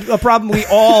not a problem we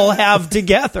all have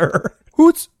together.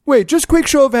 Wait, just quick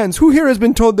show of hands. Who here has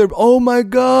been told oh my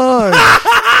God.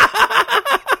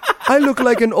 I look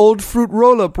like an old fruit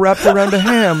roll-up wrapped around a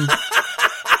ham.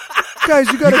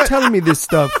 Guys, you gotta tell me this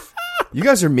stuff. You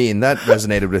guys are mean. That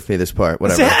resonated with me, this part.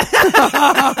 Whatever.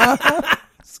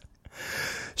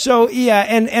 So, yeah,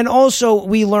 and also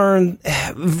we learn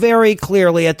very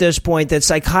clearly at this point that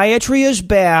psychiatry is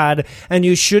bad and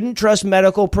you shouldn't trust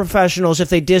medical professionals if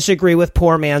they disagree with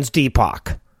poor man's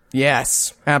Deepak.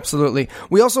 Yes, absolutely.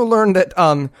 We also learned that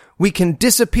we can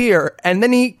disappear. And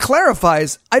then he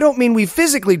clarifies, I don't mean we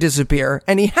physically disappear.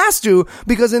 And he has to,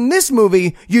 because in this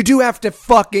movie, you do have to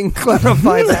fucking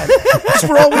clarify that. Because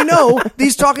for all we know,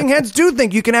 these talking heads do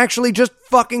think you can actually just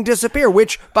fucking disappear,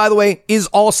 which, by the way, is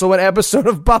also an episode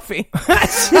of Buffy.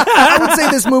 I would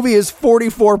say this movie is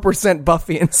 44%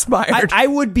 Buffy inspired. I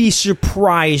would be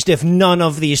surprised if none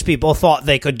of these people thought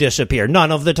they could disappear.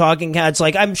 None of the talking heads.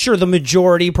 Like, I'm sure the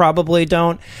majority probably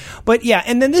don't. But yeah,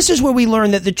 and then this is where we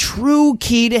learn that the true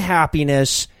key to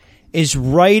happiness is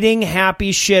writing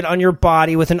happy shit on your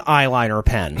body with an eyeliner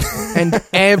pen. And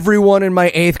everyone in my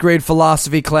 8th grade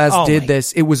philosophy class did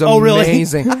this. It was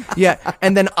amazing. Really? Yeah.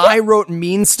 And then I wrote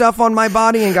mean stuff on my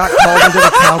body and got called into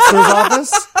the counselor's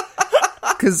office.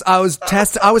 Because I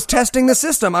was testing the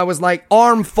system. I was like,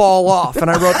 arm fall off.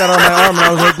 And I wrote that on my arm and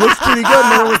I was like, looks pretty good.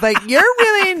 And then it was like, you're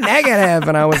really negative.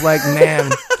 And I was like, man,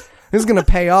 this is going to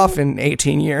pay off in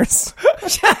 18 years.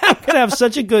 I'm gonna have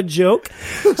such a good joke.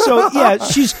 So yeah,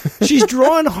 she's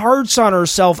drawing hearts on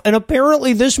herself, and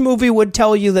apparently this movie would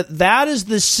tell you that is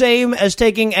the same as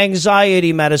taking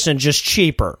anxiety medicine, just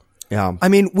cheaper. Yeah. I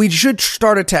mean, we should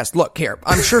start a test. Look here,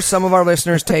 I'm sure some of our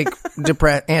listeners take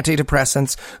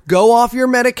antidepressants. Go off your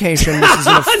medication. This is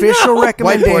an official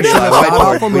recommendation of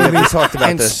powerful movies,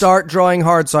 and start drawing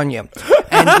hearts on you.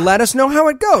 And let us know how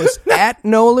it goes at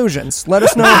No Illusions. Let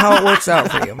us know how it works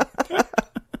out for you.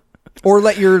 Or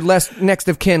let your next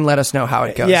of kin let us know how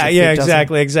it goes. Yeah,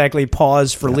 exactly.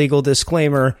 Pause for legal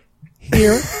disclaimer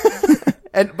here.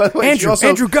 And by the way,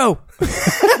 Andrew, go.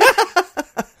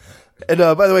 And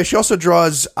by the way, she also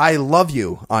draws "I love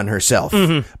you" on herself,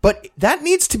 but that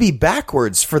needs to be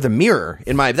backwards for the mirror.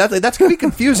 That's going to be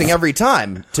confusing every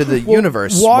time to the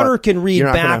universe. Water can read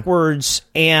backwards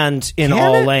and in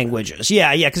all languages.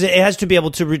 Yeah, because it has to be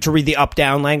able to read the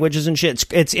up-down languages and shit.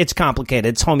 It's complicated.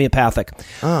 It's homeopathic.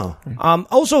 Oh.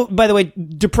 Also, by the way,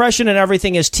 depression and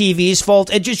everything is TV's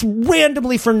fault. It just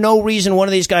randomly, for no reason, one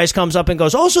of these guys comes up and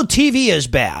goes, "Also, TV is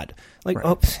bad." Like,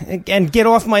 and get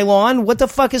off my lawn. What the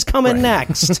fuck is coming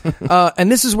next?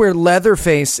 And this is where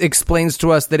Leatherface explains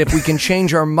to us that if we can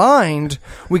change our mind,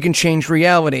 we can change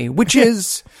reality, which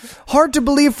is hard to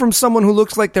believe from someone who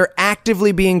looks like they're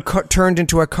actively being turned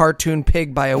into a cartoon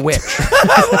pig by a witch.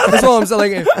 That's all I'm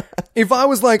saying. Like, if I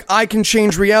was like, I can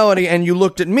change reality, and you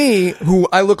looked at me, who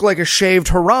I look like a shaved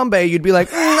Harambe, you'd be like,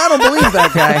 I don't believe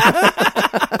that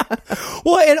guy.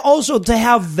 Well, and also to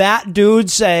have that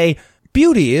dude say,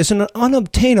 beauty is an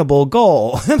unobtainable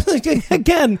goal.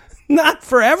 Again, not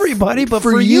for everybody, but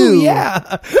for you,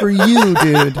 yeah. For you,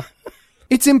 dude.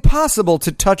 It's impossible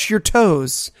to touch your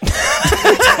toes.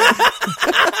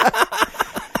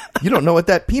 You don't know what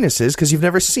that penis is because you've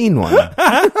never seen one.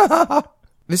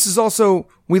 This is also,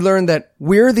 we learned that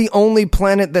we're the only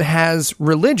planet that has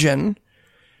religion,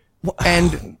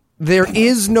 and there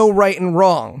is no right and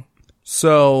wrong.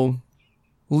 So,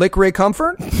 lick Ray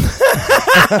Comfort?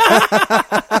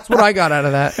 That's what I got out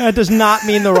of that. That does not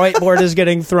mean the right board is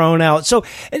getting thrown out. So,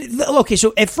 okay,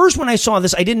 so at first when I saw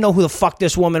this, I didn't know who the fuck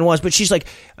this woman was, but she's like,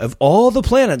 of all the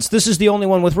planets, this is the only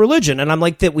one with religion. And I'm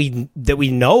like, that we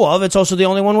know of, it's also the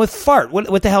only one with fart.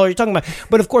 What the hell are you talking about?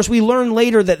 But of course, we learn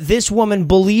later that this woman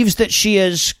believes that she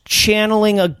is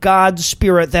channeling a god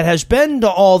spirit that has been to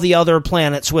all the other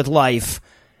planets with life,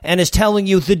 and is telling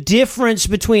you the difference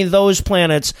between those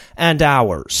planets and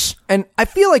ours. And I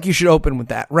feel like you should open with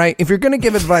that, right? If you're going to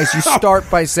give advice, you start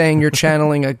by saying you're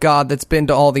channeling a god that's been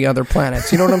to all the other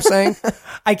planets. You know what I'm saying?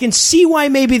 I can see why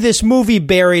maybe this movie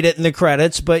buried it in the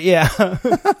credits, but yeah.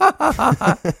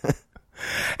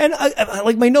 And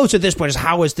like my notes at this point is,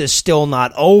 how is this still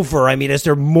not over? I mean, is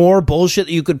there more bullshit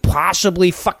that you could possibly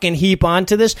fucking heap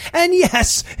onto this? And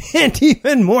yes, and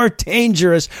even more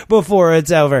dangerous before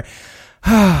it's over.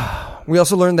 We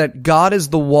also learned that God is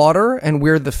the water and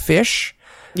we're the fish.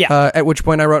 Yeah. At which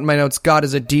point I wrote in my notes, God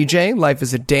is a DJ, life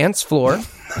is a dance floor.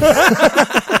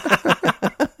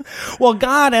 Well,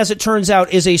 God, as it turns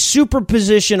out, is a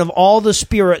superposition of all the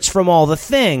spirits from all the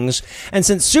things. And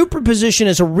since superposition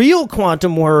is a real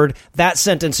quantum word, that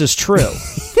sentence is true.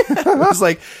 It's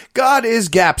like, God is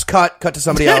gaps. Cut to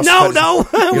somebody else. No.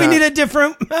 We need a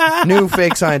different... new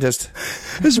fake scientist.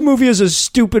 This movie is a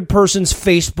stupid person's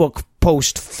Facebook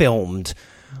post filmed.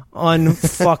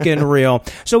 Unfucking real.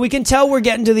 So we can tell we're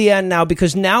getting to the end now,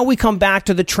 because now we come back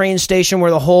to the train station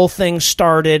where the whole thing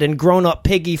started, and grown-up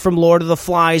Piggy from Lord of the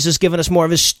Flies has given us more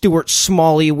of his Stuart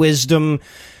Smalley wisdom.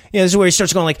 You know, this is where he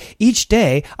starts going like, each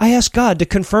day I ask God to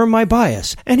confirm my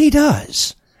bias, and he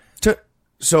does.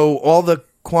 So all the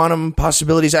quantum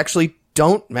possibilities actually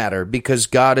don't matter because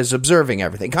God is observing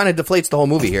everything. Kind of deflates the whole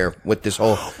movie here with this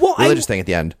whole religious thing at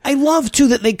the end. I love, too,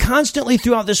 that they constantly,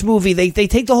 throughout this movie, they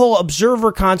take the whole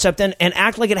observer concept and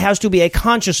act like it has to be a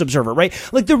conscious observer, right?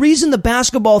 Like, the reason the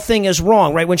basketball thing is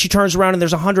wrong, right, when she turns around and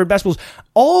there's 100 basketballs,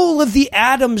 all of the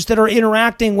atoms that are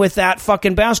interacting with that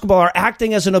fucking basketball are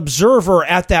acting as an observer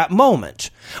at that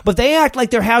moment. But they act like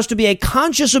there has to be a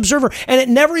conscious observer, and it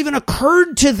never even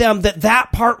occurred to them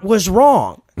that part was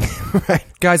wrong. Right.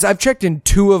 Guys, I've checked in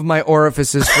 2 of my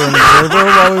orifices for an observer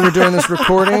while we were doing this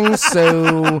recording,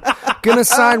 so gonna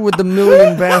side with the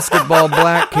million basketball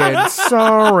black kids.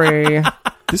 Sorry.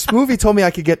 This movie told me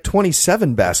I could get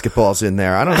 27 basketballs in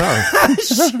there. I don't know.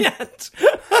 Shit.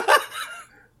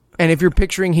 And if you're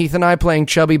picturing Heath and I playing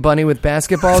Chubby Bunny with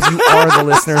basketballs, you are the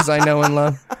listeners I know and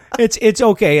love. It's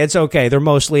okay. It's okay. They're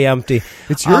mostly empty.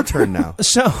 It's your turn now.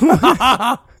 So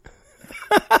I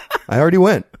already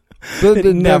went.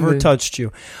 it never touched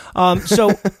you.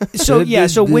 So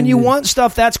when you want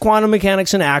stuff, that's quantum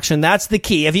mechanics in action. That's the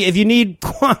key. If you need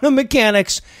quantum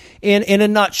mechanics in a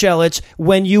nutshell, it's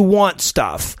when you want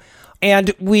stuff.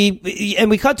 And we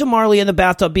cut to Marley in the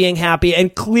bathtub being happy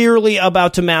and clearly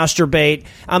about to masturbate.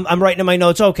 I'm writing in my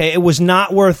notes, okay, it was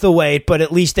not worth the wait, but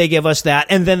at least they give us that,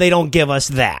 and then they don't give us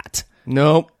that.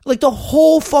 Nope. Like, the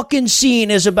whole fucking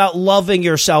scene is about loving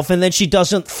yourself, and then she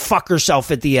doesn't fuck herself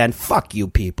at the end. Fuck you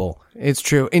people. It's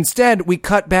true. Instead, we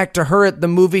cut back to her at the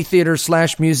movie theater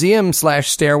 / museum /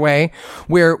 stairway,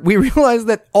 where we realize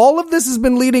that all of this has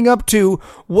been leading up to,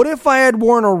 what if I had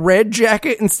worn a red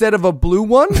jacket instead of a blue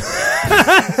one?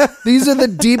 These are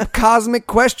the deep cosmic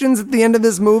questions at the end of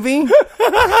this movie.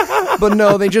 But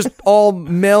no, they just all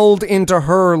meld into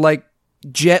her like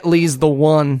Jet Li's The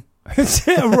One.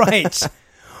 Right.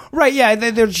 Right,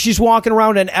 yeah, she's walking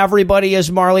around and everybody is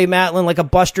Marlee Matlin, like a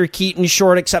Buster Keaton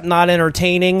short, except not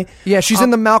entertaining. Yeah, she's in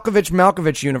the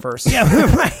Malkovich universe.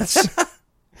 Yeah, right.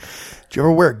 Do you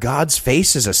ever wear God's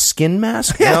face as a skin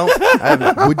mask? No.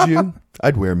 Would you?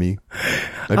 I'd wear me.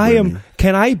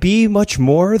 Can I be much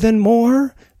more than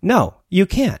more? No, you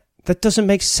can't. That doesn't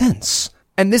make sense.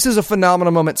 And this is a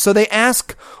phenomenal moment. So they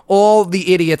ask all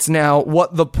the idiots now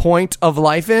what the point of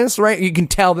life is, right? You can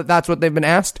tell that that's what they've been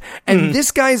asked. And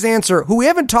this guy's answer, who we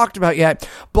haven't talked about yet,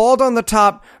 bald on the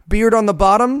top, beard on the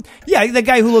bottom. Yeah, the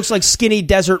guy who looks like skinny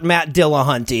desert Matt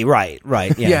Dillahunty.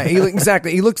 Right. Yeah,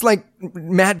 Exactly. He looks like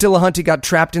Matt Dillahunty got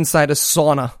trapped inside a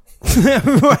sauna.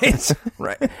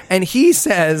 Right. And he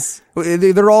says,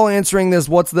 they're all answering this,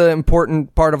 what's the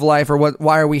important part of life, or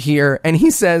why are we here? And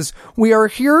he says, we are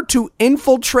here to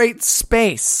infiltrate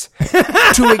space,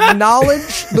 to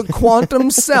acknowledge the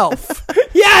quantum self.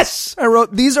 Yes! I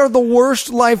wrote, these are the worst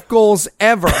life goals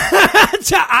ever.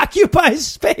 To occupy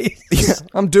space. Yeah,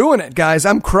 I'm doing it, guys.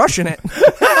 I'm crushing it.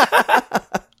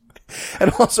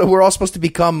 And also, we're all supposed to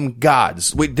become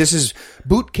gods. This is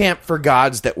boot camp for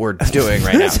gods that we're doing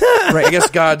right now. Right? I guess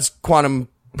God's quantum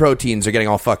proteins are getting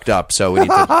all fucked up, so we need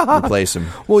to replace them.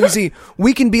 Well, you see,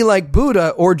 we can be like Buddha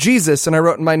or Jesus, and I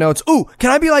wrote in my notes, ooh,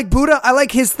 can I be like Buddha? I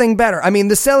like his thing better. I mean,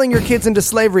 the selling your kids into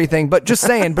slavery thing, but just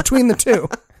saying, between the two.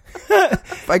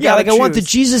 I want the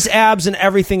Jesus abs and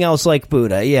everything else like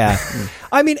Buddha. Yeah.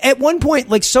 I mean, at one point,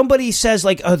 like, somebody says,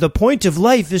 like, the point of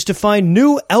life is to find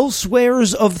new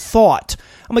elsewheres of thought.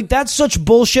 I'm like, that's such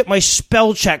bullshit. My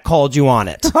spell check called you on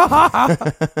it.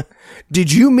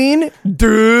 Did you mean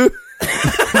duh?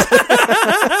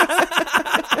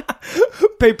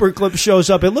 Paperclip shows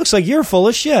up. It looks like you're full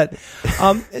of shit.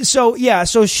 So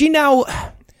she now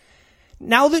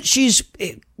that she's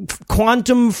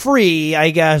quantum free, I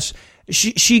guess,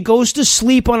 she goes to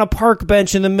sleep on a park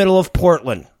bench in the middle of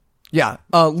Portland. Yeah,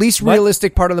 least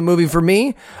realistic part of the movie for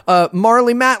me.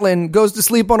 Marlee Matlin goes to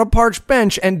sleep on a park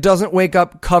bench and doesn't wake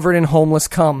up covered in homeless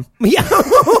cum. Yeah,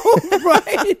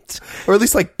 right. Or at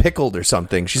least like pickled or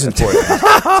something. She's in Portland.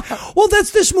 Well,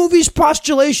 that's this movie's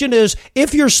postulation is,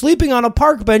 if you're sleeping on a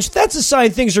park bench, that's a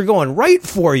sign things are going right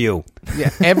for you.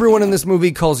 Yeah, everyone in this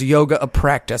movie calls yoga a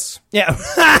practice. Yeah.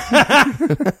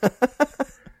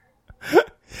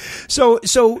 So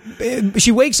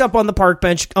she wakes up on the park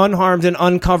bench, unharmed and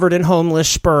uncovered in homeless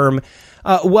sperm.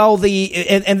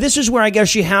 And this is where I guess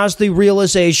she has the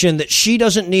realization that she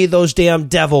doesn't need those damn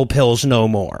devil pills no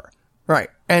more. Right.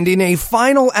 And in a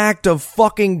final act of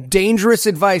fucking dangerous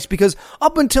advice, because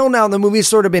up until now the movie's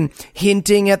sort of been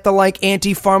hinting at the like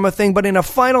anti-pharma thing, but in a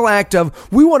final act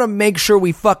of, we want to make sure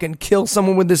we fucking kill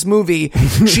someone with this movie,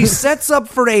 she sets up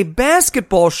for a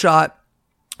basketball shot,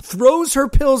 throws her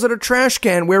pills at a trash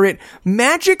can where it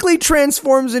magically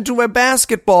transforms into a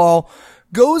basketball,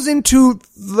 goes into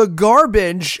the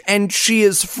garbage, and she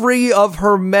is free of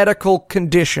her medical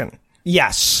condition.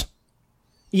 Yes.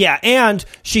 Yeah, and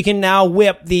she can now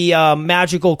whip the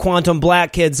magical quantum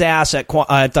black kid's ass at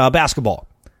basketball.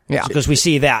 Yeah. Because we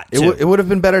see that, too. It would have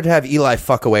been better to have Eli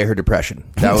fuck away her depression.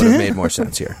 That would have made more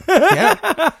sense here.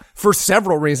 Yeah. For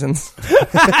several reasons.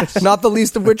 Not the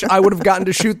least of which I would have gotten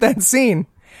to shoot that scene.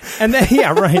 And then,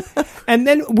 yeah, right. And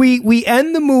then we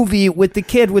end the movie with the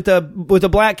kid, with the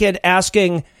black kid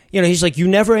asking, he's like, you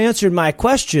never answered my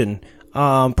question.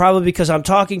 Probably because I'm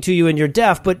talking to you and you're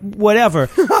deaf, but whatever.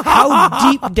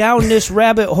 How deep down this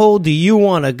rabbit hole do you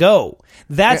want to go?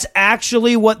 That's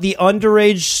actually what the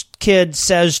underage kid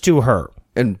says to her.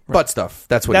 And butt stuff.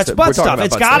 That's what That's he said. butt We're talking stuff. about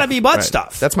It's butt got to stuff. be butt Right.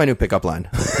 stuff. That's my new pickup line.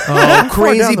 Oh,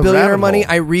 crazy down the billionaire rabbit money.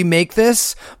 hole. I remake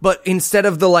this, but instead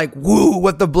of the woo,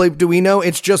 what the bleep do we know?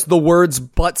 It's just the words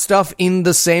butt stuff in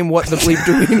the same what the bleep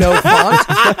do we know font.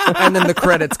 And then the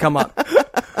credits come up.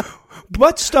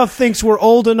 Butt stuff thinks we're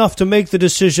old enough to make the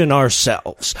decision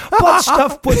ourselves. Butt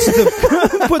stuff puts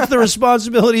the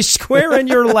responsibility square in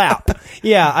your lap.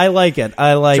 Yeah, I like it.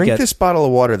 Drink this bottle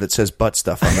of water that says butt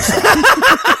stuff on the side.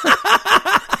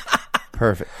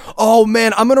 Perfect. Oh,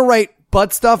 man, I'm going to write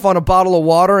butt stuff on a bottle of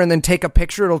water and then take a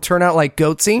picture. It'll turn out like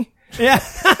goatsy. Yeah.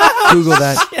 Google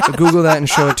that. Google that and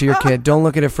show it to your kid. Don't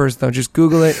look at it first, though. Just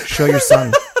Google it. Show your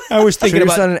son. I was Show thinking your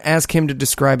about son and ask him to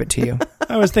describe it to you.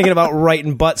 I was thinking about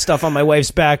writing butt stuff on my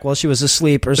wife's back while she was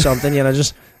asleep or something.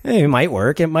 It might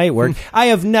work. It might work. I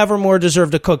have never more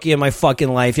deserved a cookie in my fucking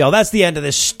life, y'all. That's the end of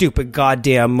this stupid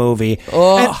goddamn movie.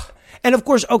 And of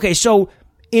course, okay, so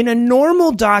in a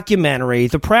normal documentary,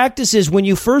 the practice is when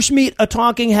you first meet a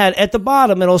talking head at the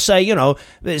bottom, it'll say,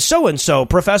 so-and-so,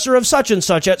 professor of such and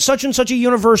such at such and such a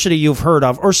university you've heard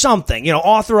of, or something,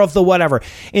 author of the whatever.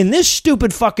 In this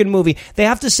stupid fucking movie, they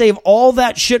have to save all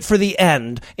that shit for the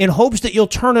end in hopes that you'll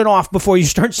turn it off before you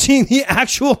start seeing the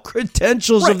actual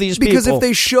credentials of these people. Because if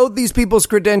they showed these people's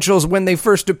credentials when they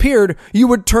first appeared, you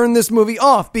would turn this movie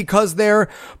off because they're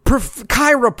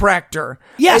chiropractor.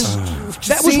 Yes,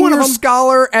 that was one of them.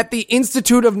 Scholar at the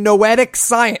Institute of Noetic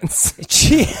Science.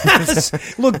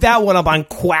 Yes. Look that one up on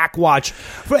Quack Watch.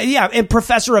 Yeah, and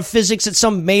professor of physics at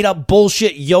some made-up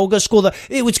bullshit yoga school.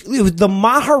 It was the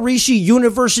Maharishi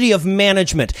University of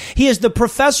Management. He is the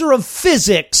professor of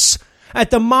physics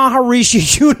at the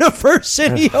Maharishi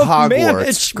University of Hogwarts.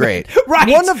 Management. Great. Right.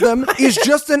 One of them is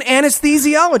just an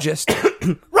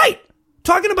anesthesiologist. Right.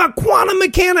 Talking about quantum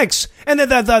mechanics. And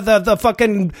the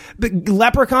fucking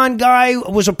leprechaun guy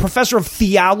was a professor of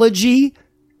theology.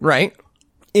 Right.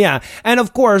 Yeah. And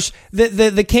of course,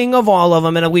 the king of all of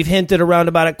them, and we've hinted around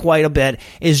about it quite a bit,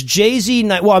 is Jay-Z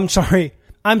Knight. Well, I'm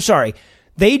sorry.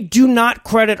 They do not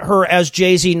credit her as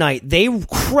Jay-Z Knight. They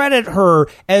credit her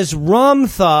as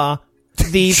Ramtha,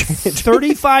 the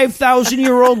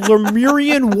 35,000-year-old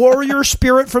Lemurian warrior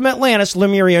spirit from Atlantis.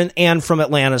 Lemurian and from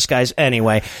Atlantis, guys.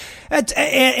 Anyway.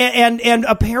 And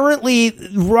apparently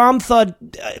Ramtha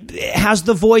has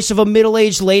the voice of a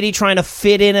middle-aged lady trying to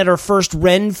fit in at her first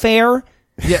Ren fair.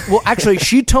 Yeah, well, actually,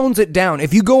 she tones it down.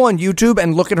 If you go on YouTube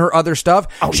and look at her other stuff,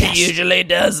 she usually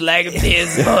does like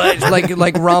this much.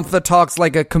 like Ramtha talks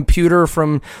like a computer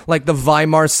from like the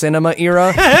Weimar cinema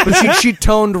era. But she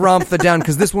toned Ramtha down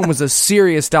because this one was a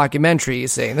serious documentary, you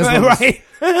see. This one was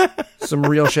some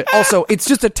real shit. Also, it's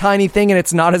just a tiny thing and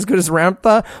it's not as good as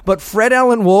Ramtha. But Fred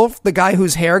Allen Wolf, the guy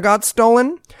whose hair got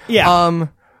stolen. Yeah.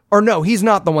 Or no, he's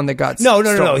not the one that got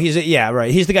stolen. No. He's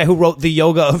the guy who wrote The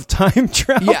Yoga of Time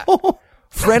Travel. Yeah.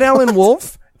 Fred Allen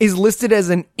Wolf is listed as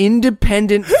an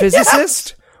independent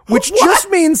physicist, which just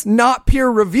means not peer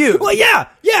reviewed. Well, yeah,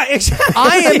 exactly.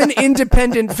 I am an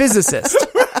independent physicist.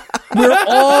 We're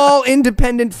all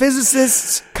independent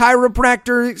physicists,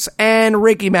 chiropractors, and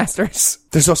Reiki masters.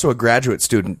 There's also a graduate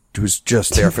student who's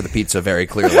just there for the pizza, very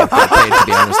clearly. Got paid to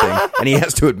be on this thing. And he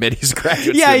has to admit he's a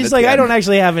graduate student. Yeah, he's like, I don't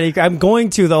actually have any. I'm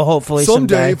going to, though, hopefully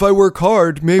someday. If I work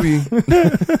hard, maybe.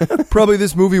 Probably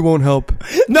this movie won't help.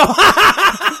 No.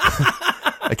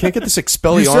 I can't get this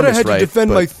Expelliarmus You said I had right, to defend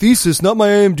but- my thesis, not my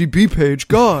IMDb page.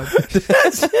 God.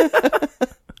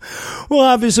 Well,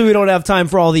 obviously, we don't have time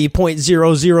for all the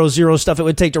 .000 stuff it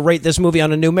would take to rate this movie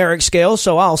on a numeric scale,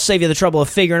 so I'll save you the trouble of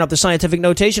figuring out the scientific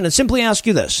notation and simply ask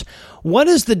you this. What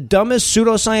is the dumbest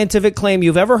pseudoscientific claim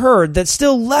you've ever heard that's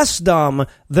still less dumb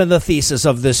than the thesis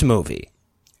of this movie?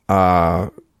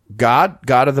 God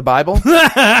of the Bible? Is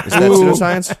that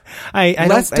pseudoscience?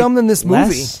 Less dumb than this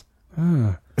movie.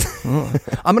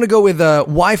 I'm going to go with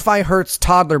Wi-Fi hurts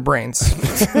toddler brains.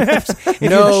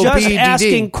 No You're just PDD.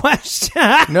 asking questions.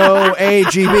 No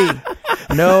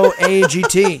AGB. No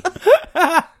AGT.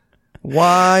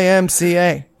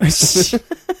 YMCA.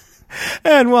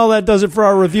 And well, that does it for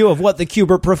our review of What the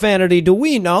Cubert Profanity Do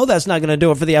We Know. That's not going to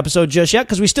do it for the episode just yet,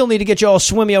 because we still need to get you all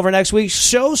swimmy over next week's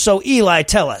show. So, Eli,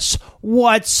 tell us,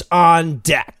 what's on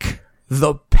deck?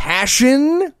 The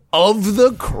Passion of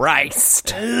the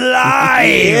Christ.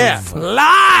 Live!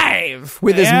 Live!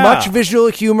 With as much visual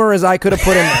humor as I could have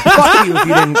put in there. Fuck you if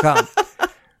you didn't come.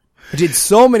 I did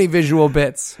so many visual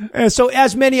bits. So,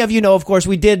 as many of you know, of course,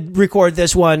 we did record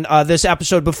this one, this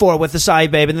episode before with the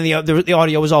side babe, and then the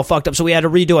audio was all fucked up, so we had to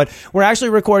redo it. We're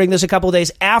actually recording this a couple of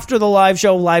days after the live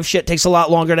show. Live shit takes a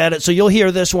lot longer to edit, so you'll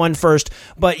hear this one first.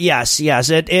 But yes,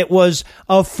 it was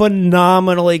a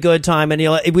phenomenally good time,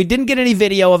 and we didn't get any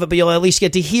video of it, but you'll at least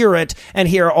get to hear it and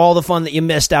hear all the fun that you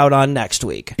missed out on next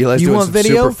week. Eli's You doing want some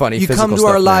video? super funny You come physical to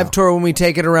our stuff live now. tour when we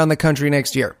take it around the country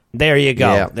next year. There you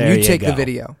go. Yeah. There you take go. the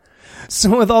video.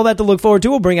 So with all that to look forward to,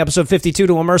 we'll bring episode 52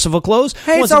 to a merciful close.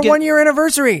 Hey, Once it's our again- 1 year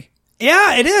anniversary.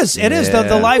 Yeah, it is. It is.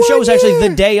 The live show is actually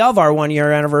the day of our 1 year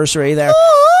anniversary there.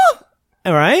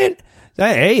 All right.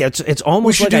 Hey, it's almost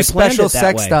We should like do I planned special it that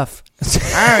sex way. stuff.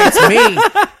 It's me,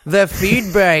 the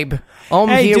feed babe. I'm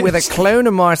Hey, here dude. with a clone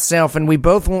of myself, and we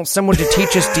both want someone to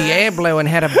teach us Diablo and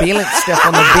how to balance stuff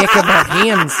on the back of our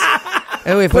hands.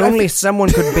 Oh, if only someone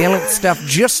could balance stuff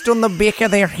just on the back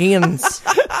of their hands.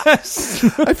 I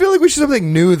feel like we should have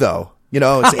something new, though. You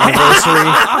know, it's the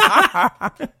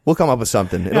anniversary. We'll come up with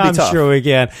something. It'll I'm be tough. sure we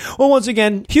can. Well, once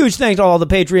again, huge thanks to all the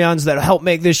Patreons that help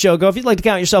make this show go. If you'd like to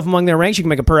count yourself among their ranks, you can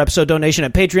make a per-episode donation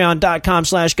at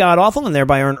patreon.com/godawful and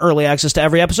thereby earn early access to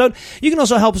every episode. You can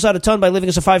also help us out a ton by leaving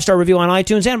us a 5-star review on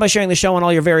iTunes and by sharing the show on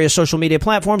all your various social media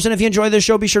platforms. And if you enjoy this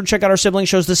show, be sure to check out our sibling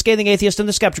shows, The Scathing Atheist and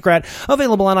The Skeptocrat,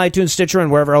 available on iTunes, Stitcher,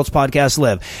 and wherever else podcasts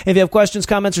live. If you have questions,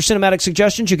 comments, or cinematic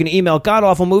suggestions, you can email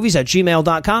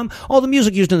godawfulmovies@gmail.com. All the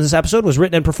music used in this episode was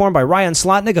written and performed by Ryan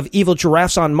Slotnick of Evil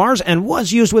Giraffes on Mars and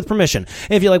was used with permission.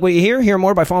 If you like what you hear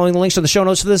more by following the links to the show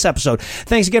notes for this episode.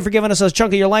 Thanks again for giving us a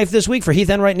chunk of your life this week. For Heath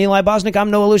Enright and Eli Bosnick,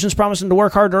 I'm Noah Illusions, promising to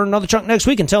work hard to earn another chunk next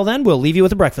week. Until then, we'll leave you with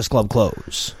the Breakfast Club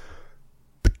close.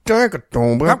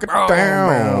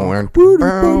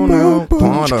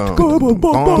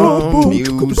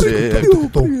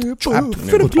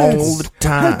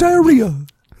 Diarrhea.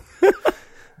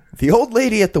 The old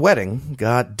lady at the wedding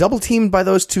got double teamed by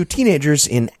those two teenagers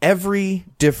in every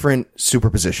different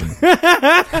superposition.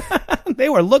 They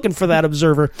were looking for that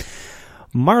observer.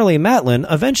 Marlee Matlin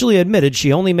eventually admitted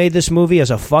she only made this movie as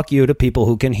a fuck you to people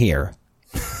who can hear.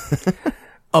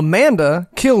 Amanda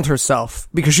killed herself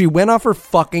because she went off her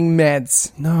fucking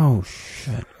meds. No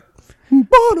shit.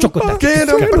 Get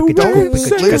up, don't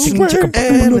listen to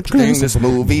anything this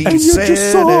movie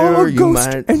said, or you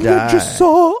might die.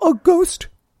 saw a ghost.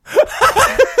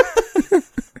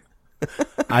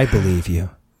 I believe you.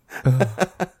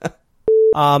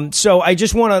 So I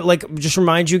just want to just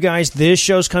remind you guys, this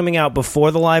show's coming out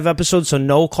before the live episode, so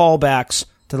no callbacks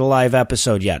to the live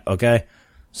episode yet. Okay,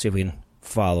 see if we can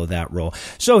follow that rule.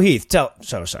 So Heath,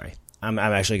 sorry, I'm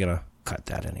actually gonna cut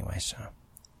that anyway. So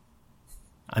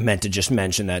I meant to just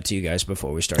mention that to you guys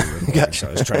before we started recording. So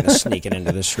I was trying to sneak it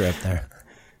into the script there.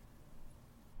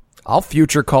 I'll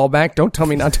future callback. Don't tell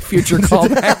me not to future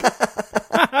callback.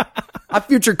 I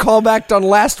future callbacked on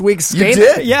last week's skate. You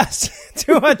did? Yes,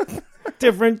 to a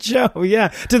different show. Yeah,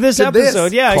 to this To this.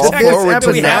 episode. Yeah, Call exactly. forward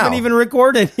to We now. haven't even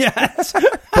recorded yet.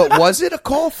 But was it a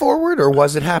call forward, or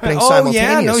was it happening Oh simultaneously?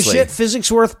 yeah, no shit.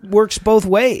 Physics works both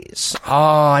ways. Oh,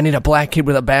 I need a black kid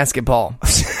with a basketball.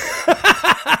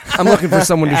 I'm looking for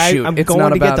someone to shoot. I'm it's going not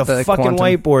to get about the fucking quantum.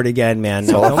 whiteboard again, man.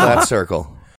 It's all Come on. flat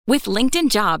circle. With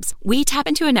LinkedIn Jobs, we tap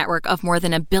into a network of more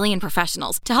than 1 billion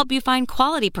professionals to help you find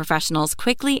quality professionals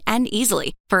quickly and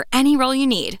easily for any role you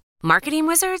need. Marketing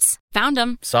wizards? Found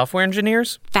them. Software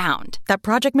engineers? Found. That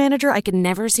project manager I could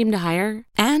never seem to hire?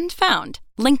 And found.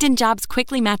 LinkedIn Jobs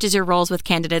quickly matches your roles with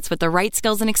candidates with the right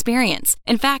skills and experience.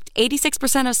 In fact,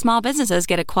 86% of small businesses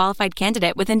get a qualified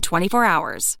candidate within 24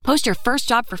 hours. Post your first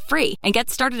job for free and get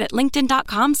started at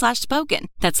linkedin.com/spoken.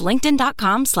 That's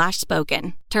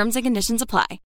linkedin.com/spoken. Terms and conditions apply.